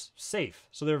operators safe,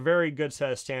 so they're a very good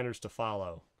set of standards to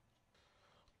follow.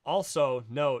 Also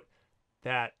note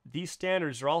that these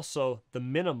standards are also the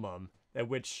minimum at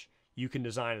which you can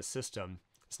design a system.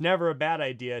 It's never a bad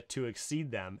idea to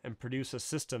exceed them and produce a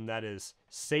system that is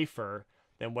safer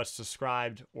than what's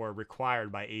described or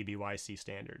required by ABYC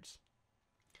standards.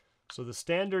 So the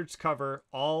standards cover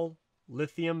all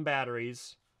lithium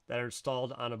batteries that are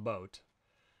installed on a boat.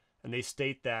 And they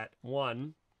state that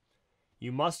 1,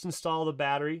 you must install the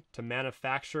battery to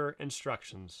manufacturer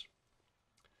instructions.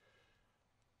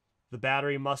 The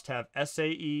battery must have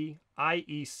SAE,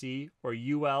 IEC, or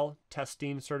UL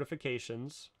testing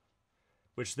certifications,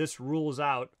 which this rules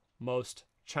out most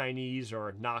Chinese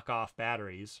or knockoff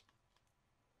batteries.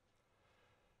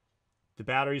 The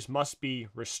batteries must be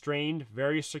restrained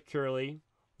very securely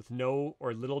with no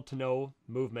or little to no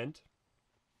movement.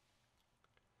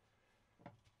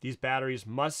 These batteries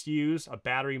must use a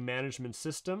battery management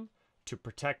system to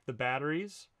protect the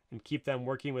batteries and keep them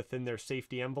working within their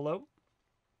safety envelope.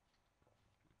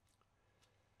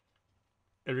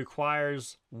 It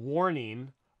requires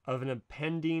warning of an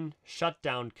impending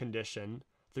shutdown condition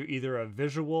through either a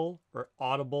visual or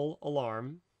audible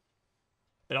alarm.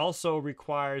 It also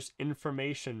requires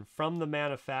information from the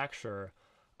manufacturer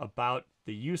about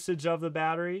the usage of the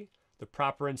battery, the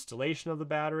proper installation of the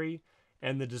battery,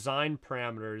 and the design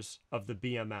parameters of the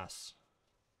BMS.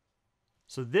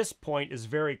 So this point is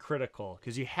very critical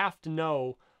because you have to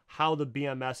know how the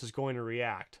BMS is going to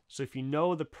react. So if you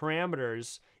know the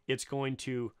parameters it's going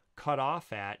to cut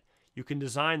off at, you can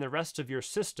design the rest of your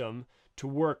system to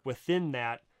work within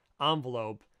that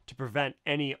envelope to prevent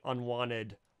any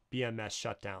unwanted BMS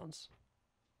shutdowns.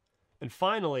 And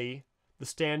finally, the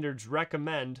standards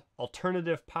recommend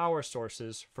alternative power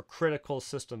sources for critical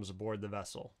systems aboard the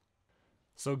vessel.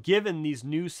 So given these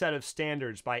new set of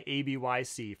standards by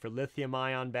ABYC for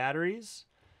lithium-ion batteries,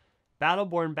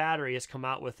 Battleborn Battery has come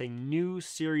out with a new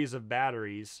series of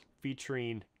batteries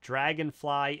featuring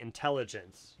Dragonfly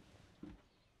intelligence.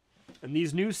 And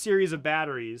these new series of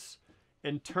batteries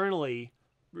internally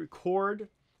record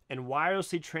and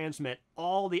wirelessly transmit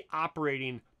all the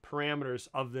operating parameters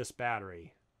of this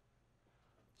battery.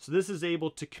 So this is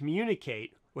able to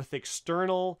communicate with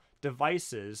external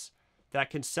devices that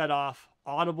can set off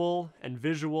audible and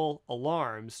visual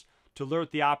alarms to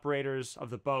alert the operators of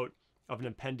the boat of an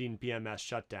impending BMS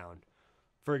shutdown.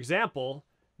 For example,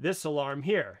 this alarm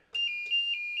here.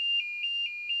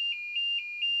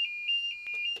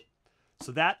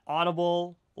 So that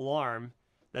audible alarm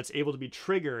that's able to be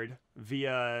triggered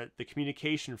via the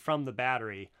communication from the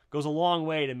battery goes a long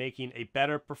way to making a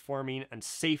better performing and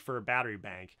safer battery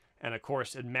bank. And of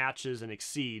course, it matches and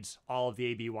exceeds all of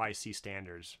the ABYC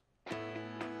standards.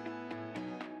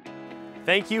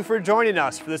 Thank you for joining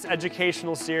us for this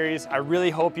educational series. I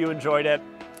really hope you enjoyed it.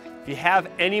 If you have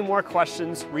any more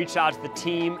questions, reach out to the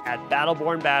team at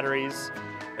Battleborn Batteries.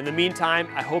 In the meantime,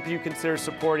 I hope you consider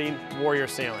supporting Warrior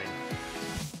Sailing.